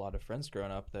I had a lot of friends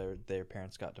growing up, their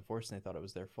parents got divorced and they thought it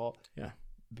was their fault. Yeah.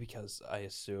 Because I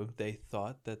assume they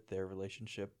thought that their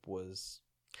relationship was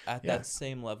at that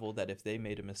same level, that if they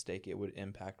made a mistake, it would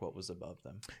impact what was above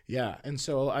them. Yeah. And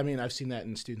so, I mean, I've seen that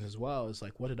in students as well. Is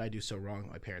like, what did I do so wrong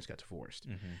that my parents got divorced?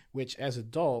 Which as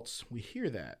adults, we hear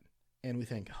that. And we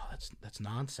think, oh, that's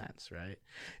nonsense, right?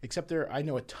 Except I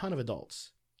know a ton of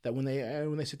adults that when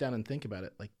they sit down and think about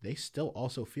it, like they still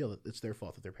also feel that it's their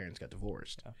fault that their parents got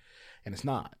divorced, and it's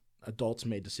not. Adults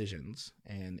made decisions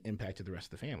and impacted the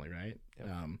rest of the family, right? Yep.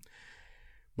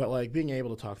 But like being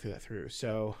able to talk through that through.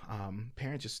 So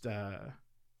parents just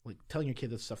like telling your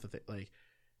kid the stuff that they like.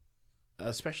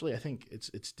 Especially, I think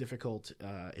it's difficult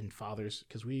in fathers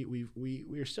because we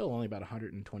are still only about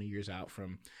 120 years out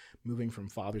from moving from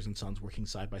fathers and sons working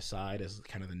side by side as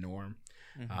kind of the norm.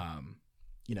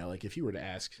 You know, like if you were to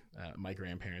ask my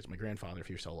grandfather, if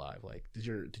he was still alive, like, did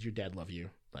your dad love you?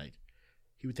 Like,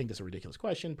 he would think that's a ridiculous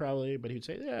question, probably, but he would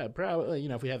say, yeah, probably. You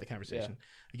know, if we had the conversation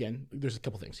again, there's a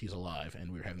couple things. He's alive,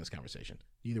 and we were having this conversation.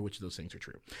 Neither which of those things are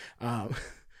true.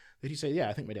 That he say, yeah,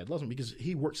 I think my dad loves him because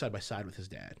he worked side by side with his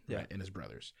dad, right, and his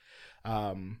brothers.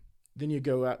 Then you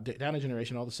go out down a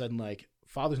generation, all of a sudden, like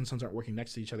fathers and sons aren't working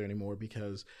next to each other anymore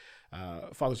because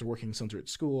fathers are working, sons are at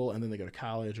school, and then they go to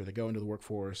college or they go into the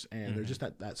workforce, and they're just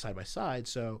not that side by side.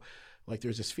 So, like,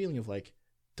 there's this feeling of like,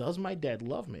 does my dad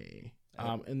love me?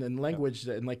 And then language,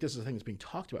 and like this is the thing that's being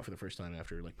talked about for the first time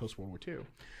after like post World War II,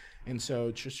 and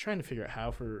so just trying to figure out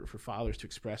how for fathers to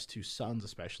express to sons,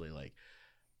 especially, like,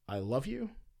 I love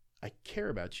you. I care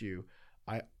about you.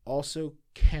 I also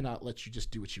cannot let you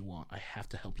just do what you want. I have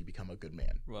to help you become a good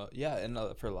man. Well, yeah, and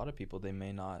for a lot of people, they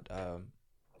may not.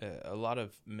 A lot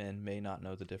of men may not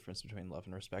know the difference between love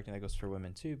and respect, and that goes for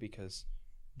women too, because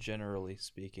generally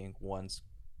speaking, one's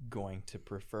going to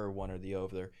prefer one or the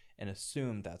other and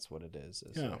assume that's what it is.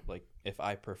 So, like, if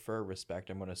I prefer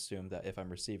respect, I'm going to assume that if I'm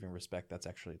receiving respect, that's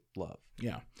actually love.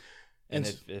 Yeah.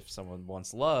 And if someone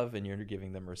wants love and you're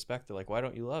giving them respect, they're like, why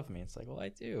don't you love me? It's like, well, I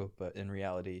do. But in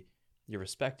reality, you're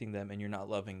respecting them and you're not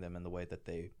loving them in the way that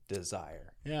they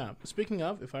desire. Yeah. Speaking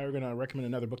of, if I were going to recommend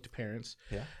another book to parents,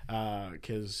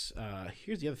 because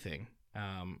here's the other thing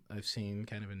I've seen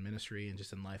kind of in ministry and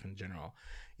just in life in general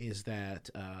is that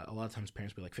a lot of times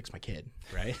parents be like, fix my kid,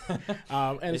 right?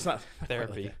 And it's not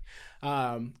therapy.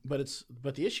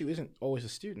 But the issue isn't always a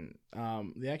student.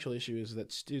 The actual issue is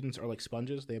that students are like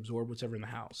sponges. They absorb what's ever in the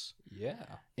house. Yeah.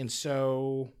 And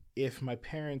so if my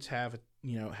parents have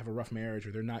a rough marriage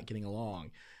or they're not getting along,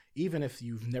 even if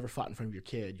you've never fought in front of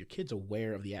your kid's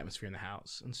aware of the atmosphere in the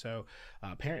house. And so,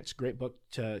 parents, great book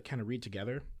to kind of read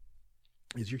together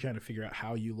is you're trying to figure out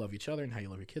how you love each other and how you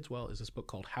love your kids well, is this book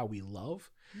called How We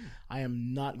Love. I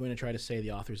am not going to try to say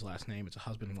the author's last name. It's a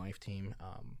husband and wife team.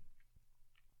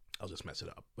 I'll just mess it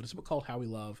up. But it's a book called How We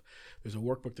Love. There's a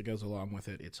workbook that goes along with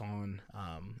it. It's on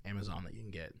Amazon that you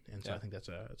can get. And so I think it's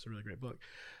a really great book.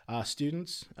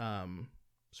 Students,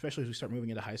 especially as we start moving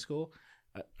into high school,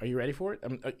 are you ready for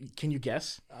it? Can you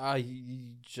guess? I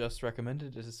just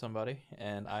recommended it to somebody,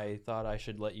 and I thought I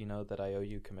should let you know that I owe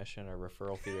you commission or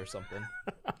referral fee or something.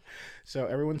 So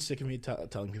everyone's sick of me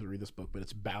telling people to read this book, but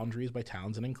it's Boundaries by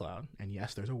Townsend and Cloud. And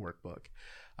yes, there's a workbook.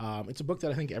 It's a book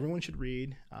that I think everyone should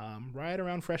read right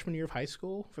around freshman year of high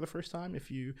school for the first time.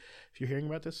 If you're hearing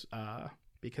about this,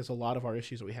 because a lot of our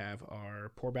issues that we have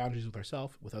are poor boundaries with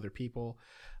ourselves, with other people.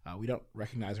 We don't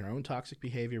recognize our own toxic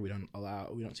behavior. We don't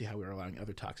see how we're allowing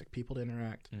other toxic people to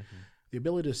interact. Mm-hmm. The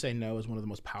ability to say no is one of the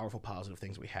most powerful, positive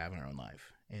things we have in our own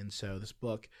life. And so this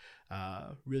book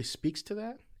really speaks to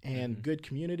that. And good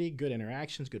community, good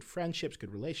interactions, good friendships,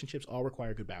 good relationships all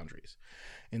require good boundaries.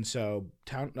 And so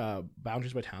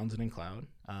Boundaries by Townsend and Cloud.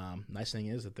 Nice thing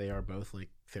is that they are both like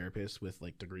therapists with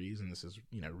like degrees, and this is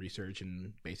research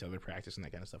and based on their practice and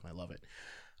that kind of stuff. And I love it.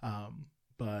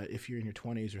 But if you're in your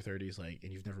 20s or 30s,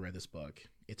 and you've never read this book,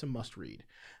 it's a must read.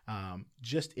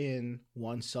 Just in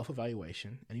one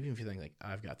self-evaluation, and even if you think like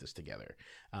I've got this together,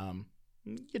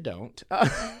 you don't.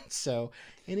 So,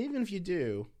 and even if you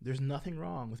do, there's nothing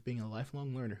wrong with being a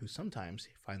lifelong learner who sometimes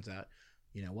finds out,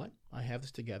 you know what, I have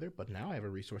this together, but now I have a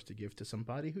resource to give to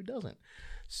somebody who doesn't.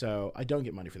 So I don't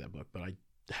get money for that book, but I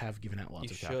have given out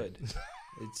lots of copies.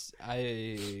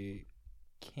 I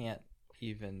can't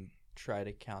even try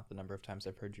to count the number of times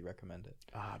I've heard you recommend it.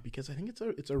 Because I think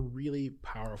it's a really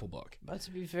powerful book. But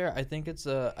to be fair, I think it's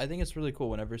really cool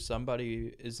whenever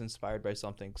somebody is inspired by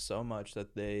something so much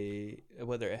that they,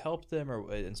 whether it helped them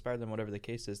or it inspired them, whatever the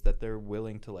case is, that they're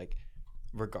willing to, like,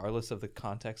 regardless of the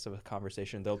context of a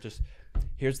conversation, they'll just,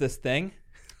 here's this thing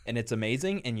and it's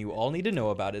amazing and you all need to know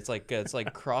about it. It's like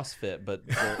CrossFit, but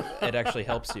it actually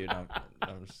helps you.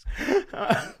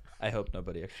 I hope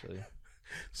nobody actually.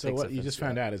 So what you just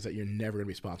found out is that you're never going to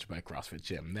be sponsored by a CrossFit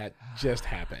gym. That just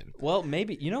happened. Well,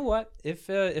 maybe. You know what?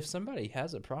 If somebody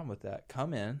has a problem with that,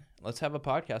 come in. Let's have a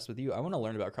podcast with you. I want to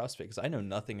learn about CrossFit because I know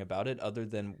nothing about it other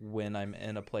than when I'm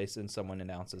in a place and someone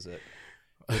announces it,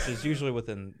 which is usually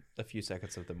within a few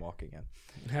seconds of them walking in.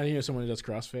 How do you know someone who does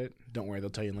CrossFit? Don't worry, they'll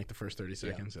tell you in like the first 30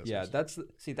 seconds. Yeah, that's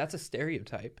a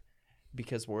stereotype.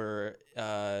 Because we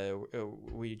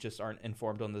just aren't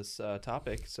informed on this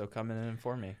topic, so come in and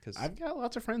inform me. Because I've got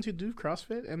lots of friends who do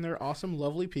CrossFit, and they're awesome,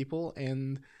 lovely people,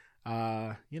 and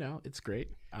it's great.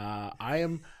 I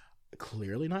am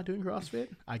clearly not doing CrossFit.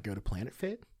 I go to Planet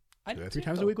Fit. I do it 3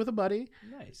 times a week with a buddy.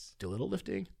 Nice. Do a little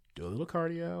lifting, do a little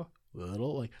cardio,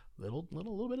 little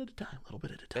bit at a time,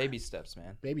 Baby steps,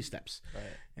 man. Baby steps. Right.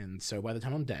 And so by the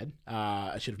time I'm dead,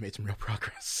 I should have made some real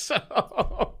progress. So.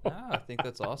 I think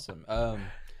that's awesome. All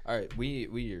right,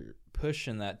 we are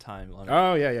pushing that time limit.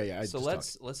 Oh yeah. So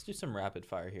let's do some rapid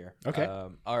fire here. Okay.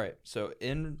 All right. So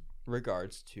in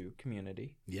regards to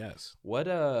community, yes. What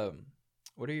are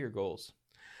your goals?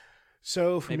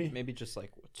 So for me, maybe just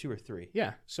like 2 or 3.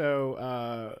 Yeah.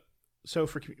 So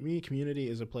for me, community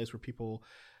is a place where people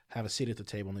have a seat at the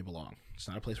table and they belong. It's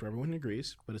not a place where everyone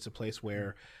agrees, but it's a place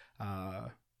where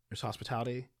there's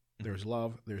hospitality, there's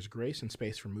love, there's grace and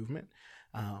space for movement,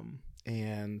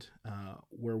 and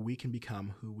where we can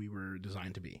become who we were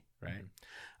designed to be, right?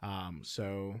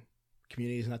 So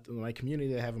community is not my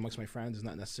community that I have amongst my friends is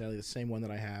not necessarily the same one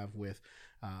that I have with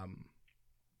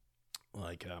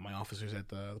my officers at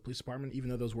the police department, even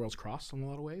though those worlds cross in a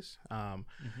lot of ways,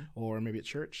 or maybe at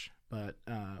church. But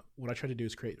what I try to do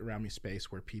is create around me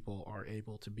space where people are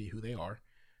able to be who they are,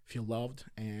 feel loved,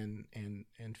 and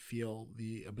feel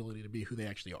the ability to be who they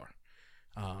actually are.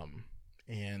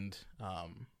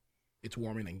 It's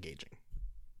warming and engaging.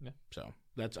 Yeah. So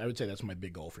I would say that's my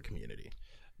big goal for community.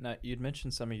 Now, you'd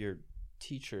mentioned some of your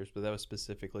teachers, but that was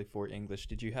specifically for English.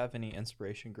 Did you have any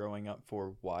inspiration growing up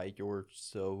for why you're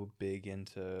so big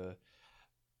into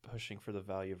pushing for the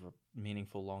value of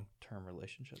meaningful long-term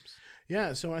relationships?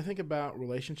 Yeah, so when I think about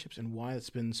relationships and why it's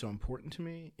been so important to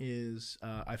me is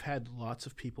I've had lots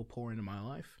of people pour into my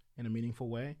life in a meaningful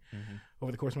way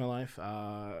over the course of my life,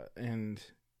 and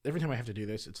every time I have to do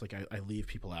this, it's like I leave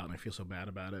people out and I feel so bad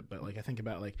about it. But like I think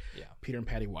about Peter and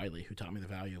Patty Wiley, who taught me the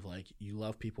value of like you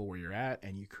love people where you're at,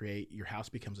 and you create your house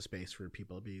becomes a space for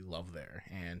people to be loved there.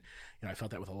 And I felt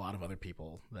that with a lot of other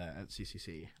people at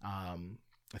CCC. I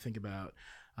think about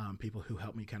people who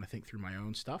helped me kind of think through my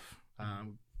own stuff.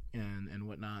 and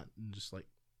whatnot, and just like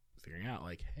figuring out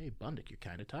like, hey, Bundick, you're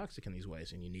kind of toxic in these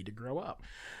ways, and you need to grow up.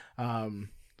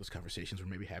 Those conversations were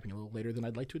maybe happening a little later than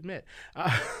I'd like to admit,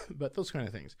 but those kind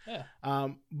of things. Yeah.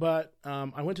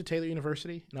 I went to Taylor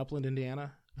University in Upland,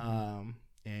 Indiana,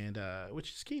 and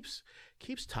which just keeps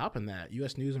topping that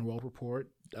U.S. News and World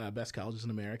Report, best colleges in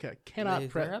America.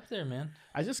 They're up there, man.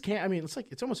 I just can't. I mean,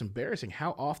 it's almost embarrassing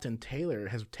how often Taylor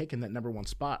has taken that number one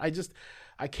spot.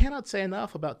 I cannot say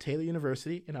enough about Taylor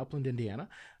University in Upland, Indiana.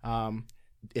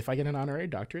 If I get an honorary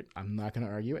doctorate, I'm not going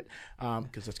to argue it,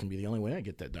 because that's going to be the only way I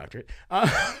get that doctorate.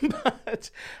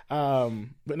 But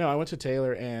no, I went to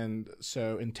Taylor, and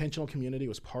so intentional community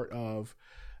was part of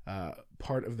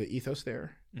the ethos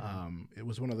there. It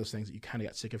was one of those things that you kind of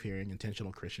got sick of hearing,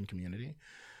 intentional Christian community.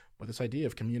 But this idea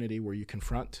of community where you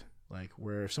confront, like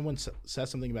where if someone says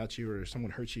something about you or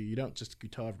someone hurts you, you don't just go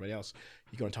tell everybody else.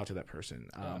 You go and talk to that person.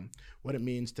 What it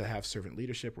means to have servant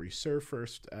leadership where you serve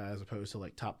first as opposed to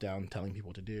like top down telling people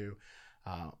what to do.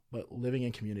 But living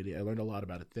in community, I learned a lot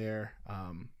about it there.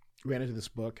 Ran into this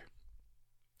book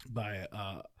by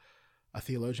a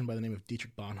theologian by the name of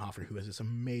Dietrich Bonhoeffer, who has this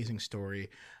amazing story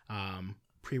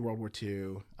pre-World War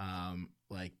II,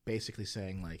 like basically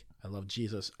saying like, I love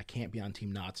Jesus, I can't be on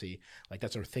Team Nazi. Like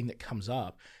that's a thing that comes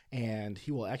up, and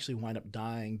he will actually wind up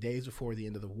dying days before the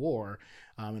end of the war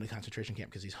in a concentration camp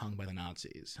because he's hung by the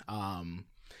Nazis.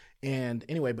 And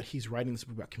anyway, but he's writing this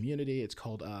book about community. It's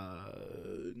called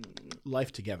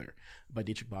Life Together by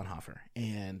Dietrich Bonhoeffer.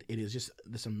 And it is just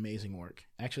this amazing work.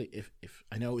 Actually, if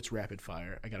I know it's rapid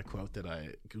fire, I got a quote that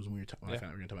because when I found we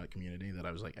were going to talk about community, that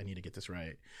I was like, I need to get this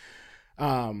right.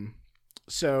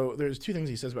 So there's two things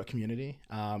he says about community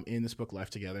in this book,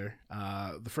 Life Together.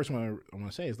 The first one I want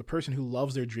to say is the person who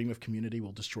loves their dream of community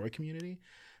will destroy community,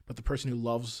 but the person who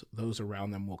loves those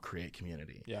around them will create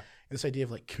community. Yeah. And this idea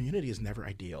of like community is never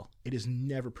ideal. It is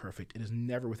never perfect. It is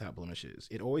never without blemishes.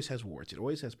 It always has warts. It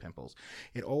always has pimples.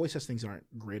 It always has things that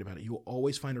aren't great about it. You will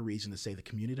always find a reason to say the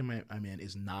community I'm in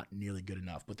is not nearly good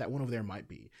enough, but that one over there might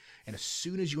be. And as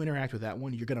soon as you interact with that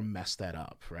one, you're going to mess that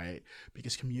up, right?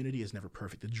 Because community is never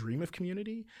perfect. The dream of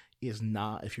community is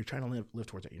not, if you're trying to live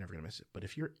towards it, you're never going to miss it. But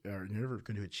if you're never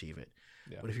going to achieve it.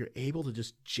 Yeah. But if you're able to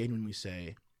just genuinely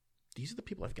say, these are the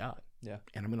people I've got. Yeah.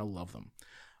 And I'm going to love them.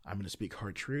 I'm going to speak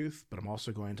hard truth, but I'm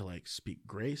also going to like speak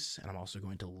grace, and I'm also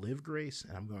going to live grace,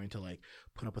 and I'm going to like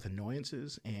put up with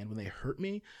annoyances. And when they hurt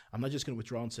me, I'm not just going to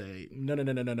withdraw and say, no.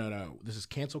 This is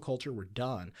cancel culture. We're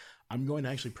done. I'm going to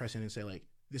actually press in and say like,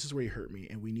 this is where you hurt me,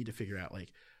 and we need to figure out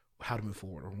like how to move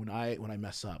forward. Or when I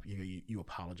mess up, you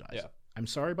apologize. Yeah. I'm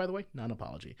sorry, by the way, not an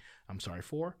apology. I'm sorry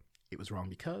for, it was wrong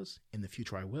because, in the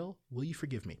future I will. Will you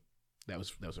forgive me? That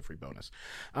was a free bonus.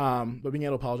 But being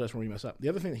able to apologize when we mess up. The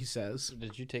other thing that he says.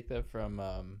 Did you take that from?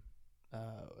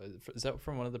 Is that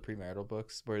from one of the premarital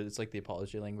books where it's like the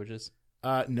apology languages?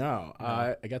 No.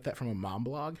 I got that from a mom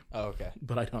blog. Oh, okay.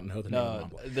 But I don't know the name of the mom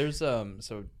blog. There's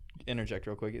so interject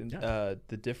real quick. Yeah.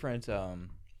 The different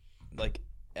like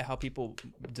how people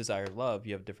desire love,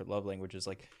 you have different love languages.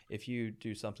 Like if you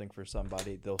do something for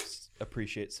somebody, they'll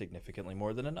appreciate significantly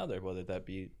more than another, whether that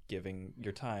be giving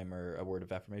your time or a word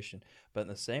of affirmation. But in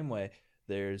the same way,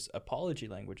 there's apology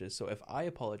languages. So if I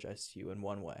apologize to you in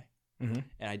one way,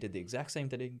 and I did the exact same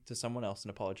thing to someone else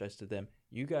and apologized to them,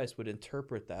 you guys would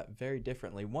interpret that very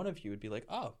differently. One of you would be like,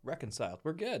 oh, reconciled,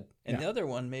 we're good. And the other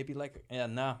one may be like, yeah,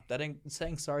 no, that ain't,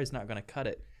 saying sorry is not going to cut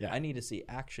it. Yeah. I need to see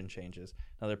action changes.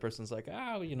 Another person's like,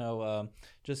 oh,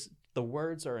 just the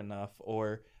words are enough,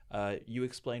 or you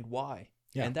explained why.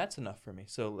 Yeah. And that's enough for me.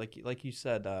 So like you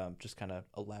said, just kind of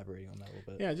elaborating on that a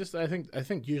little bit. Yeah, I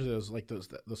think usually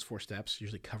those 4 steps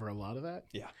usually cover a lot of that.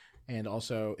 Yeah. And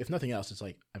also, if nothing else, it's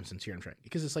like, I'm sincere and frank.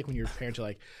 Because it's like when your parents are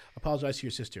like, apologize to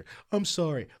your sister. I'm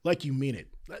sorry. Like you mean it.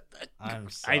 I'm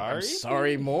sorry? I'm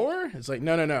sorry more? It's like,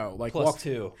 no. Like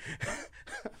 +2.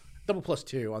 Double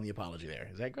 +2 on the apology there.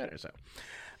 Is that good or so?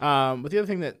 But the other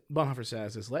thing that Bonhoeffer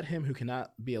says is, let him who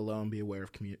cannot be alone beware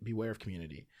of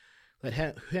community. Let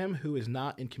him who is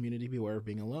not in community beware of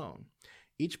being alone.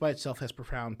 Each by itself has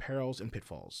profound perils and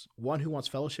pitfalls. One who wants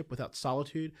fellowship without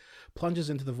solitude plunges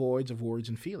into the voids of words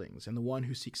and feelings, and the one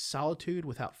who seeks solitude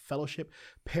without fellowship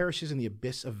perishes in the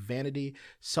abyss of vanity,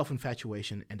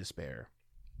 self-infatuation, and despair.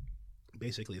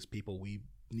 Basically, as people, we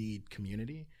need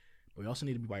community, but we also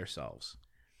need to be by ourselves.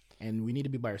 And we need to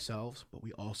be by ourselves, but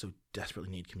we also desperately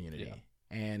need community. Yeah.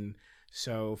 And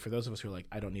so for those of us who are like,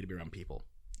 I don't need to be around people,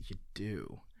 you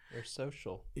do. We're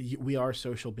social. We are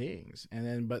social beings.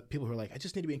 But people who are like, I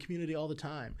just need to be in community all the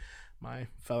time. My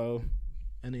fellow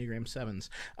Enneagram 7s.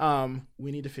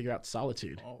 We need to figure out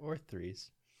solitude. Or 3s.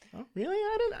 Oh, really?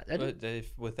 But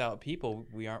if without people,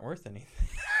 we aren't worth anything.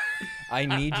 I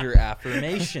need your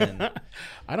affirmation.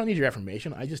 I don't need your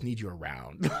affirmation. I just need you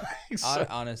around. So,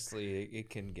 Honestly, it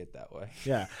can get that way.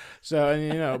 yeah. So,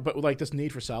 and, but like this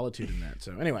need for solitude in that.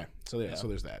 So anyway, so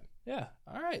there's that. Yeah.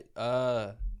 All right.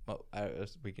 Well,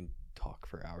 we can talk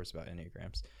for hours about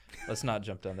Enneagrams. Let's not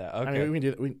jump down that. Okay. I mean, we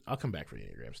can do. I'll come back for the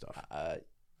Enneagram stuff.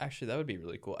 Actually, that would be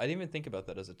really cool. I didn't even think about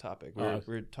that as a topic.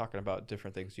 We're talking about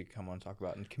different things you can come on and talk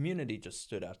about, and community just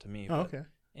stood out to me. Oh, okay.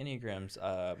 Enneagrams,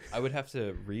 I would have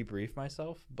to rebrief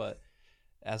myself, but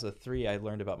as a 3, I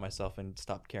learned about myself and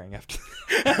stopped caring after.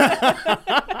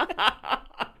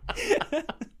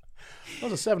 I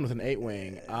was a 7 with an 8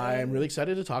 wing. I'm really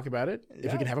excited to talk about it.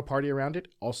 If we can have a party around it,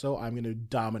 also, I'm going to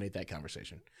dominate that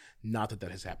conversation. Not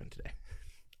that has happened today.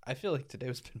 I feel like today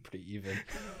has been pretty even.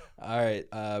 All right,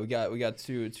 we got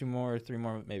two more, 3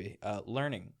 more maybe.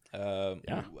 Learning.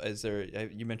 Is there?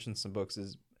 You mentioned some books.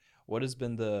 What has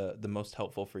been the most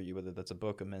helpful for you? Whether that's a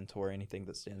book, a mentor, anything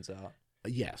that stands out.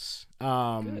 Yes.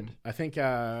 Good. I think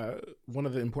one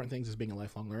of the important things is being a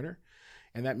lifelong learner.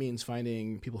 And that means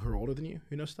finding people who are older than you,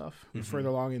 who know stuff, who are further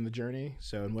along in the journey.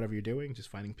 So in whatever you're doing, just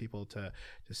finding people to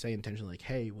say intentionally, like,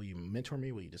 hey, will you mentor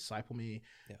me? Will you disciple me?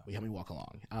 Yeah. Will you help me walk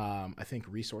along? I think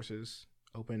resources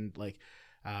open, like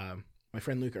my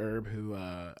friend Luke Erb, who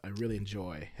I really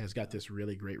enjoy, has got this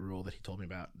really great rule that he told me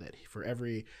about, that for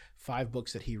every 5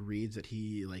 books that he reads that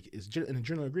he like is in a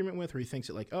general agreement with, or he thinks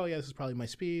it like, oh yeah, this is probably my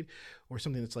speed, or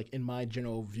something that's like in my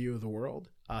general view of the world,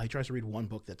 he tries to read one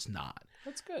book that's not.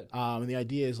 That's good. And the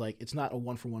idea is like, it's not a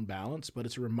 1-for-1 balance, but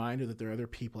it's a reminder that there are other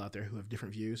people out there who have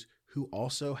different views, who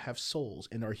also have souls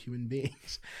and are human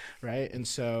beings, right? And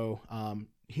so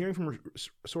hearing from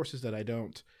sources that I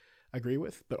don't agree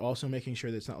with, but also making sure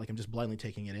that it's not like I'm just blindly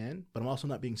taking it in, but I'm also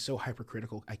not being so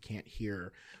hypercritical I can't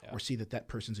hear or see that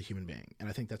person's a human being. And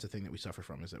I think that's the thing that we suffer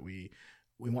from, is that we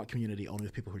want community only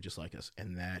with people who are just like us,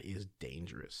 and that is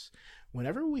dangerous.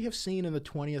 Whenever we have seen in the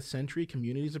 20th century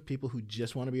communities of people who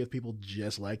just want to be with people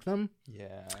just like them,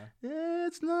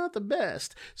 it's not the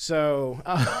best. So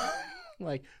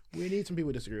like, we need some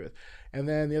people to disagree with. And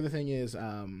then the other thing is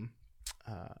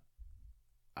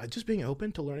just being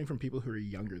open to learning from people who are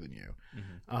younger than you.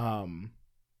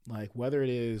 Like whether it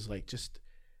is like just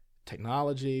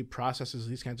technology, processes,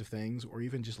 these kinds of things, or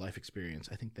even just life experience.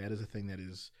 I think that is a thing that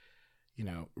is,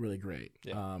 really great.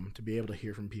 To be able to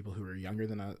hear from people who are younger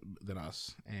than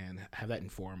us and have that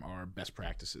inform our best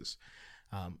practices,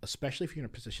 especially if you're in a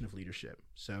position of leadership.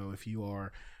 So if you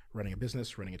are running a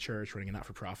business, running a church, running a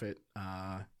not-for-profit,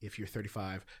 if you're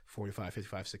 35, 45,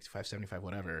 55, 65, 75,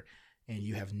 whatever, and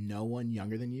you have no one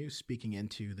younger than you speaking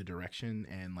into the direction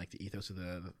and like the ethos of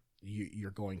you're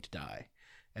going to die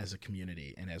as a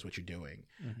community and as what you're doing,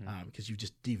 because you've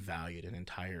just devalued an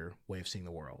entire way of seeing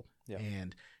the world.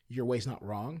 And your way's not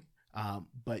wrong,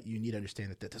 but you need to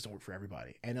understand that doesn't work for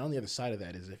everybody. And on the other side of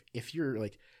that is if you're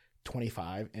like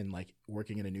 25 and like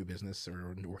working in a new business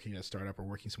or working at a startup or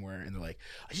working somewhere, and they're like,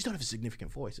 I just don't have a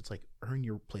significant voice. It's like, earn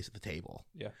your place at the table.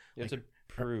 You have to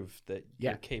prove that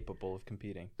you're capable of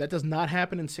competing. That does not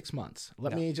happen in 6 months.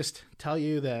 Let me just tell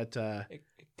you that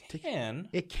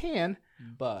it can,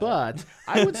 but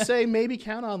I would say maybe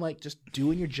count on like just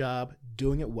doing your job,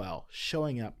 doing it well,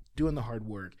 showing up, doing the hard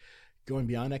work, going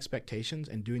beyond expectations,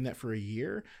 and doing that for a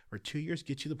year or 2 years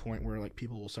gets you to the point where like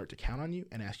people will start to count on you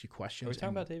and ask you questions. Are we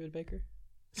talking about David Baker?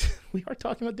 We are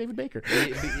talking about David Baker.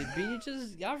 You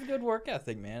just have a good work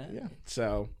ethic, man. Yeah.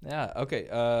 So. Yeah. Okay.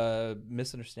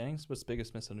 Misunderstandings. What's the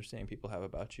biggest misunderstanding people have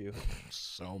about you?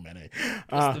 So many.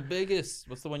 What's the biggest?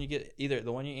 What's the one you get? Either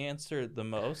the one you answer the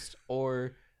most,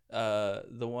 or the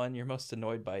one you're most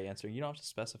annoyed by answering. You don't have to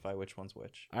specify which one's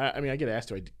which. I mean, I get asked,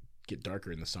 do I get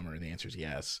darker in the summer? And the answer is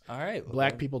yes. All right. Well,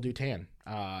 Black people do tan.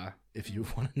 If you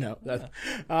want to know that.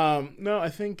 No, I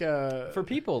think for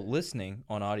people listening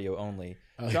on audio only,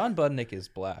 John Budnick is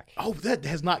black. Oh, that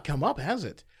has not come up, has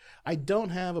it? I don't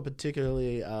have a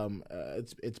particularly.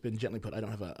 It's been gently put. I don't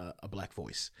have a black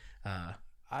voice.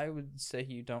 I would say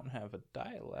you don't have a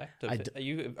dialect.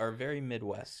 You are very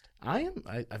Midwest. I am.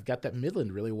 I've got that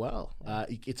Midland really well.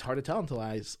 It's hard to tell until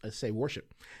I say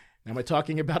worship. Am I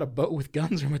talking about a boat with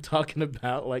guns, or am I talking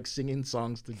about like singing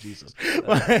songs to Jesus?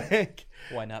 Like,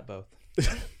 why not both?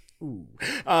 Ooh.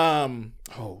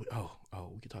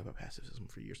 We could talk about pacifism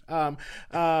for years. I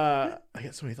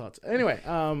got so many thoughts. Anyway,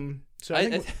 so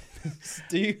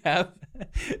do you have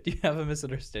a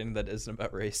misunderstanding that isn't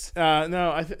about race?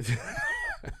 No,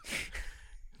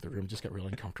 the room just got real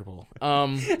uncomfortable.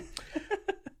 No,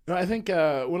 I think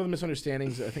one of the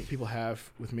misunderstandings that I think people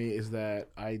have with me is that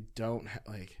I don't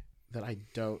like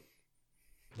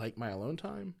my alone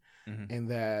time, and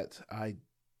that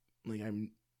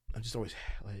I'm just always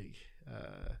like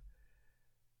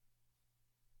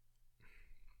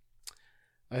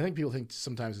I think people think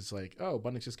sometimes it's like, oh,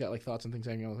 Bundick's just got like thoughts and things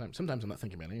hanging all the time. Sometimes I'm not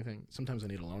thinking about anything. Sometimes I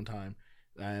need alone time,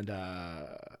 and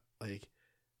like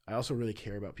I also really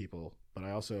care about people, but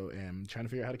I also am trying to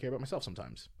figure out how to care about myself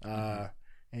sometimes.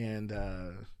 And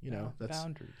you know, that's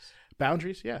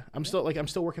boundaries. Yeah, I'm still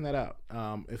working that out.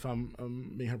 If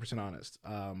I'm being 100% honest,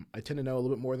 I tend to know a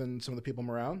little bit more than some of the people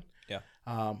I'm around. Yeah.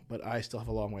 But I still have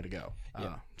a long way to go.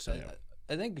 So yeah.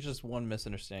 I think just one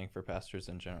misunderstanding for pastors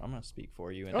in general. I'm going to speak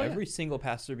for you and every single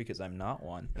pastor because I'm not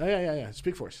one. Oh, yeah.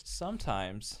 Speak for us.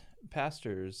 Sometimes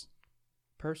pastors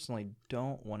personally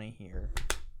don't want to hear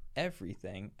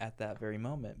everything at that very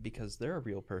moment because they're a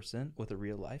real person with a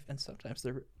real life, and sometimes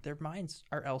their minds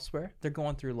are elsewhere. They're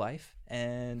going through life,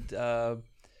 and I'm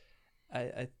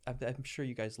sure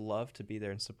you guys love to be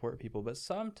there and support people, but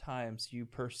sometimes you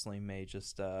personally may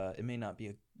just it may not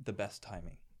be the best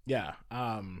timing. Yeah.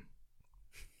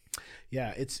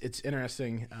 Yeah, it's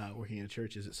interesting working in a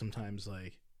church. Is that sometimes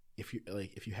if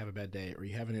you have a bad day or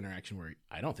you have an interaction where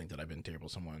I don't think that I've been terrible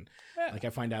to someone, like I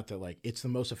find out that like it's the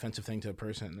most offensive thing to a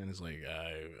person, and it's like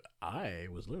I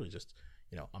was literally just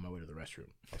on my way to the restroom.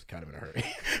 I was kind of in a hurry,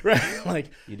 right?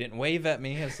 Like you didn't wave at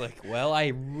me. It's like, well,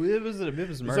 it was an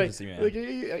emergency, man.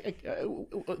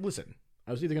 Listen.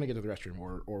 I was either going to get to the restroom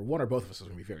or one or both of us was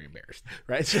going to be very embarrassed,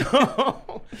 right?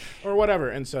 So, or whatever.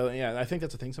 And so, yeah, I think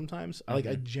that's a thing sometimes. I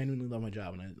genuinely love my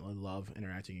job, and I love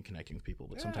interacting and connecting with people.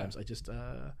 But sometimes I just,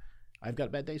 I've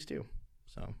got bad days too.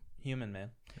 So human, man.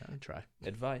 Yeah, I try.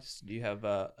 Advice. Do you have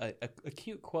a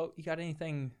cute quote? You got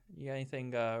anything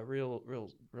real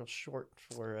short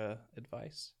for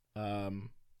advice?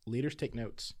 Leaders take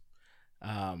notes.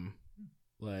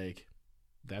 Like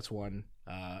that's one.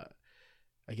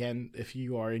 Again, if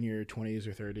you are in your 20s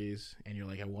or 30s and you're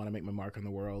like, I want to make my mark on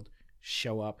the world,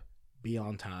 show up, be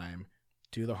on time,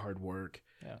 do the hard work.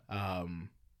 Yeah.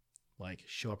 Like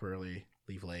show up early,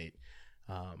 leave late.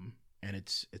 And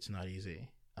it's not easy.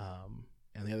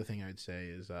 And the other thing I'd say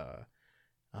is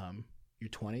your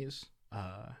 20s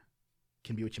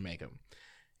can be what you make them.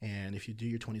 And if you do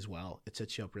your 20s well, it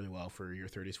sets you up really well for your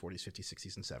 30s, 40s, 50s,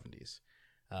 60s, and 70s.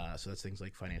 So that's things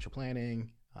like financial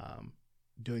planning,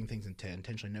 doing things to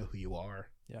intentionally know who you are,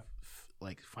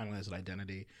 like finalize an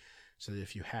identity, so that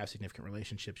if you have significant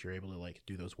relationships, you're able to like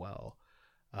do those well,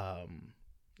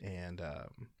 and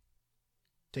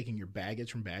taking your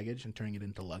baggage from baggage and turning it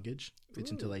into luggage.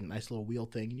 It's into like a nice little wheel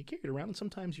thing, and you carry it around. And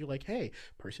sometimes you're like, "Hey,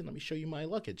 person, let me show you my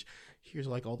luggage. Here's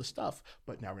like all the stuff,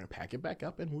 but now we're gonna pack it back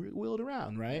up and wheel it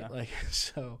around, right?" Yeah. Like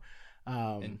so.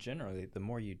 And generally, the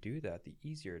more you do that, the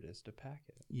easier it is to pack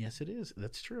it. Yes, it is.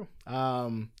 That's true.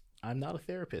 I'm not a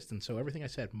therapist, and so everything I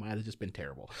said might have just been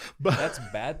terrible. But that's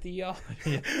bad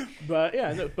theology. But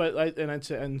yeah, no, but I'd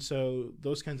say, and so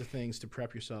those kinds of things to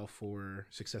prep yourself for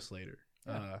success later,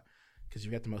 because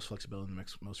you've got the most flexibility and the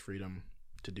most freedom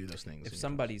to do those things. If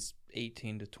somebody's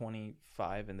 18 to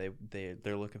 25 and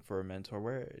they're looking for a mentor,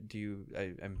 where do you?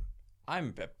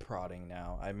 I'm prodding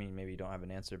now. I mean, maybe you don't have an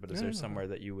answer, but is there somewhere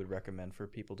that you would recommend for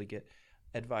people to get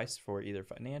advice for either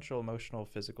financial, emotional,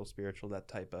 physical, spiritual, that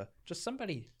type of, just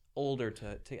somebody older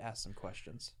to ask some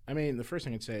questions? I mean, the first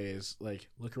thing I'd say is like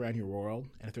look around your world,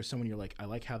 and if there's someone you're like, I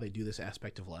like how they do this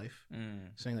aspect of life,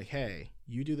 saying like, hey,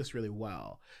 you do this really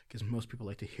well, because most people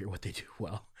like to hear what they do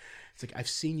well. It's like, I've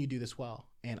seen you do this well,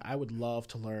 and I would love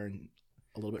to learn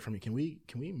a little bit from you. Can we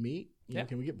meet? You know,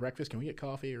 can we get breakfast? Can we get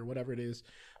coffee or whatever it is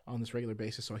on this regular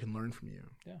basis so I can learn from you?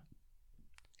 Yeah.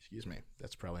 Excuse me.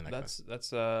 That's probably not.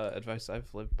 That's advice I've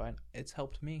lived by. It's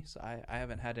helped me. So I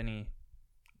haven't had any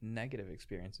negative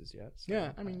experiences yet. So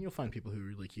yeah, I mean, you'll find people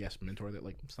who like you ask a mentor that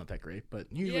like it's not that great, but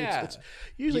usually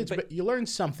you learn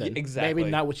something. Exactly.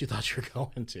 Maybe not what you thought you were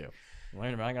going to.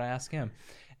 Learn. I'm not gonna ask him.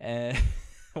 And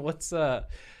what's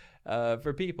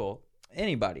for people,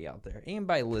 anybody out there,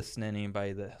 anybody listening,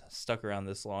 anybody that stuck around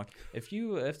this long, if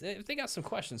they got some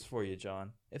questions for you,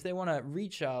 John, if they want to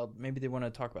reach out, maybe they want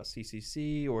to talk about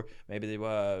CCC, or maybe they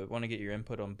want to get your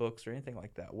input on books or anything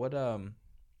like that, what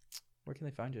where can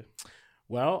they find you?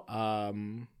 Well,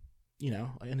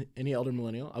 any elder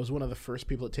millennial. I was one of the first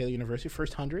people at Taylor University,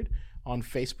 first 100 on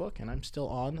Facebook, and I'm still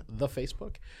on the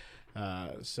Facebook.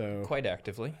 So quite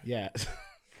actively. Yeah.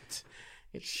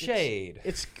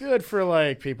 It's good for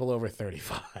like people over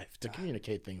 35 to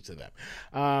communicate things to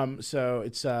them. So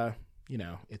it's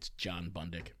it's John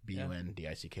Bundick,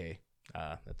 Bundick.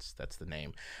 That's the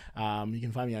name. You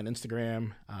can find me on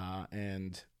Instagram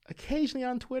and occasionally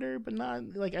on Twitter, but not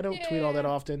like I don't tweet all that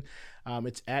often.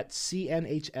 It's at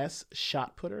CNHS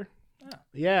Shot Putter.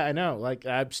 Yeah, I know. Like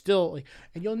I'm still like,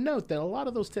 and you'll note that a lot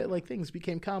of those things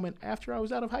became common after I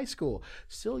was out of high school.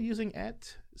 Still using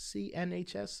at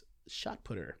CNHS Shot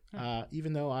Putter,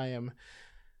 even though I am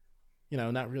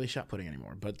not really shot putting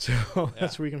anymore. But so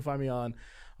that's where you can find me on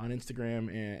Instagram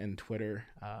and Twitter.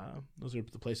 Those are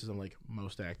the places I'm like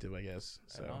most active, I guess.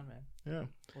 So Right on, man. yeah,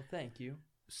 Well, thank you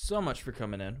so much for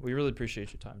coming in. We really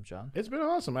appreciate your time, John. it's been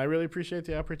awesome. I really appreciate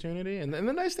the opportunity and the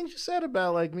nice things you said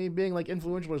about like me being like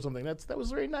influential or something. That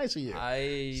was very nice of you.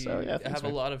 I thanks, have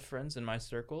man. a lot of friends in my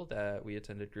circle that we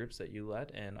attended groups that you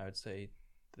led, and I would say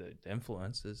the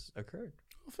influence has occurred.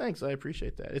 Well, thanks. I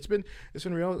appreciate that. It's been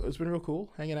real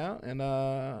cool hanging out, and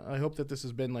I hope that this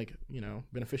has been like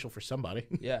beneficial for somebody.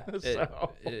 Yeah.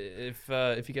 So-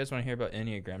 If you guys want to hear about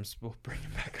Enneagrams, we'll bring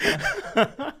it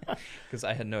back on. Because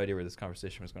I had no idea where this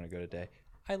conversation was going to go today.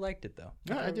 I liked it though.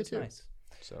 Yeah, thought I it did was too. Nice.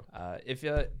 So If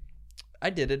I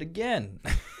did it again.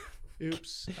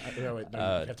 oops. No, wait,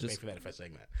 no, you have to pay for that if I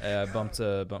sing that. I bumped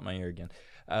my ear again.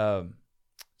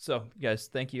 So, guys,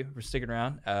 thank you for sticking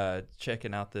around,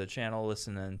 checking out the channel,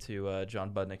 listening to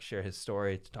John Budnick share his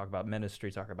story, to talk about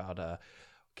ministry, talk about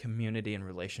community and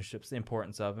relationships, the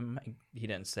importance of them. He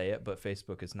didn't say it, but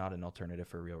Facebook is not an alternative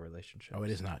for real relationships. Oh, it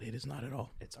is not. It is not at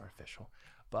all. It's artificial,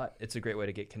 but it's a great way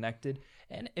to get connected.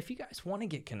 And if you guys want to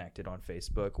get connected on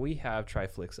Facebook, we have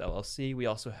Triflix LLC. We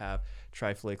also have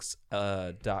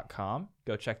triflix.com.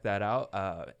 Go check that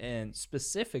out. And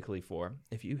specifically for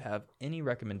if you have any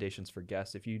recommendations for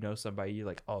guests, if you know somebody you're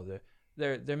like, oh,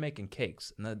 they're making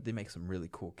cakes and they make some really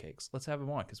cool cakes. Let's have them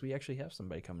on because we actually have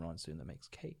somebody coming on soon that makes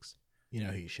cakes. You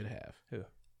know who you should have? Who?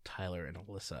 Tyler and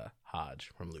Alyssa Hodge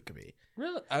from Lukaby.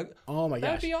 Really? Oh my gosh,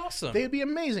 That'd be awesome. They'd be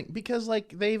amazing because like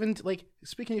they even like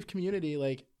speaking of community,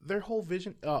 like their whole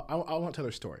vision. I want to tell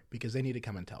their story because they need to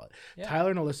come and tell it. Yeah. Tyler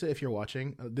and Alyssa, if you're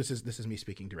watching, this is me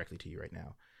speaking directly to you right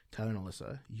now. Tyler and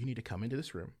Alyssa, you need to come into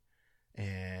this room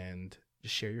and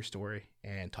just share your story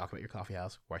and talk about your coffee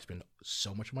house where I spend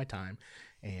so much of my time,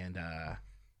 and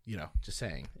just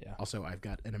saying. Yeah. Also, I've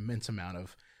got an immense amount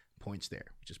of points there,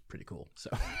 which is pretty cool.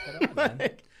 So, Right on, man.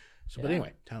 but Yeah.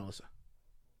 anyway, Tyler and Alyssa,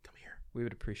 come here, We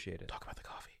would appreciate it. talk about the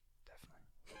coffee.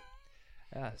 Definitely.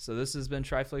 Yeah, so this has been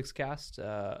Triflix Cast,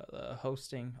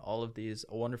 hosting all of these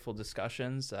wonderful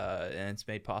discussions, and it's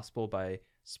made possible by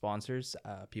sponsors,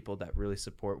 people that really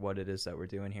support what it is that we're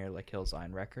doing here, like Hills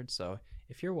Iron Records. So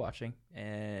if you're watching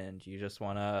and you just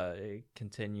want to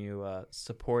continue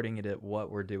supporting it at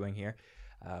what we're doing here,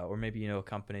 or maybe you know a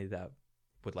company that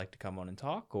would like to come on and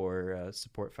talk or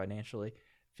support financially,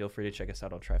 feel free to check us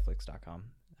out on triflix.com.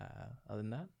 Other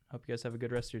than that, hope you guys have a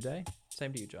good rest of your day.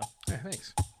 Same to you, John. Yeah,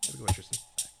 thanks. Have a good one, Tristan.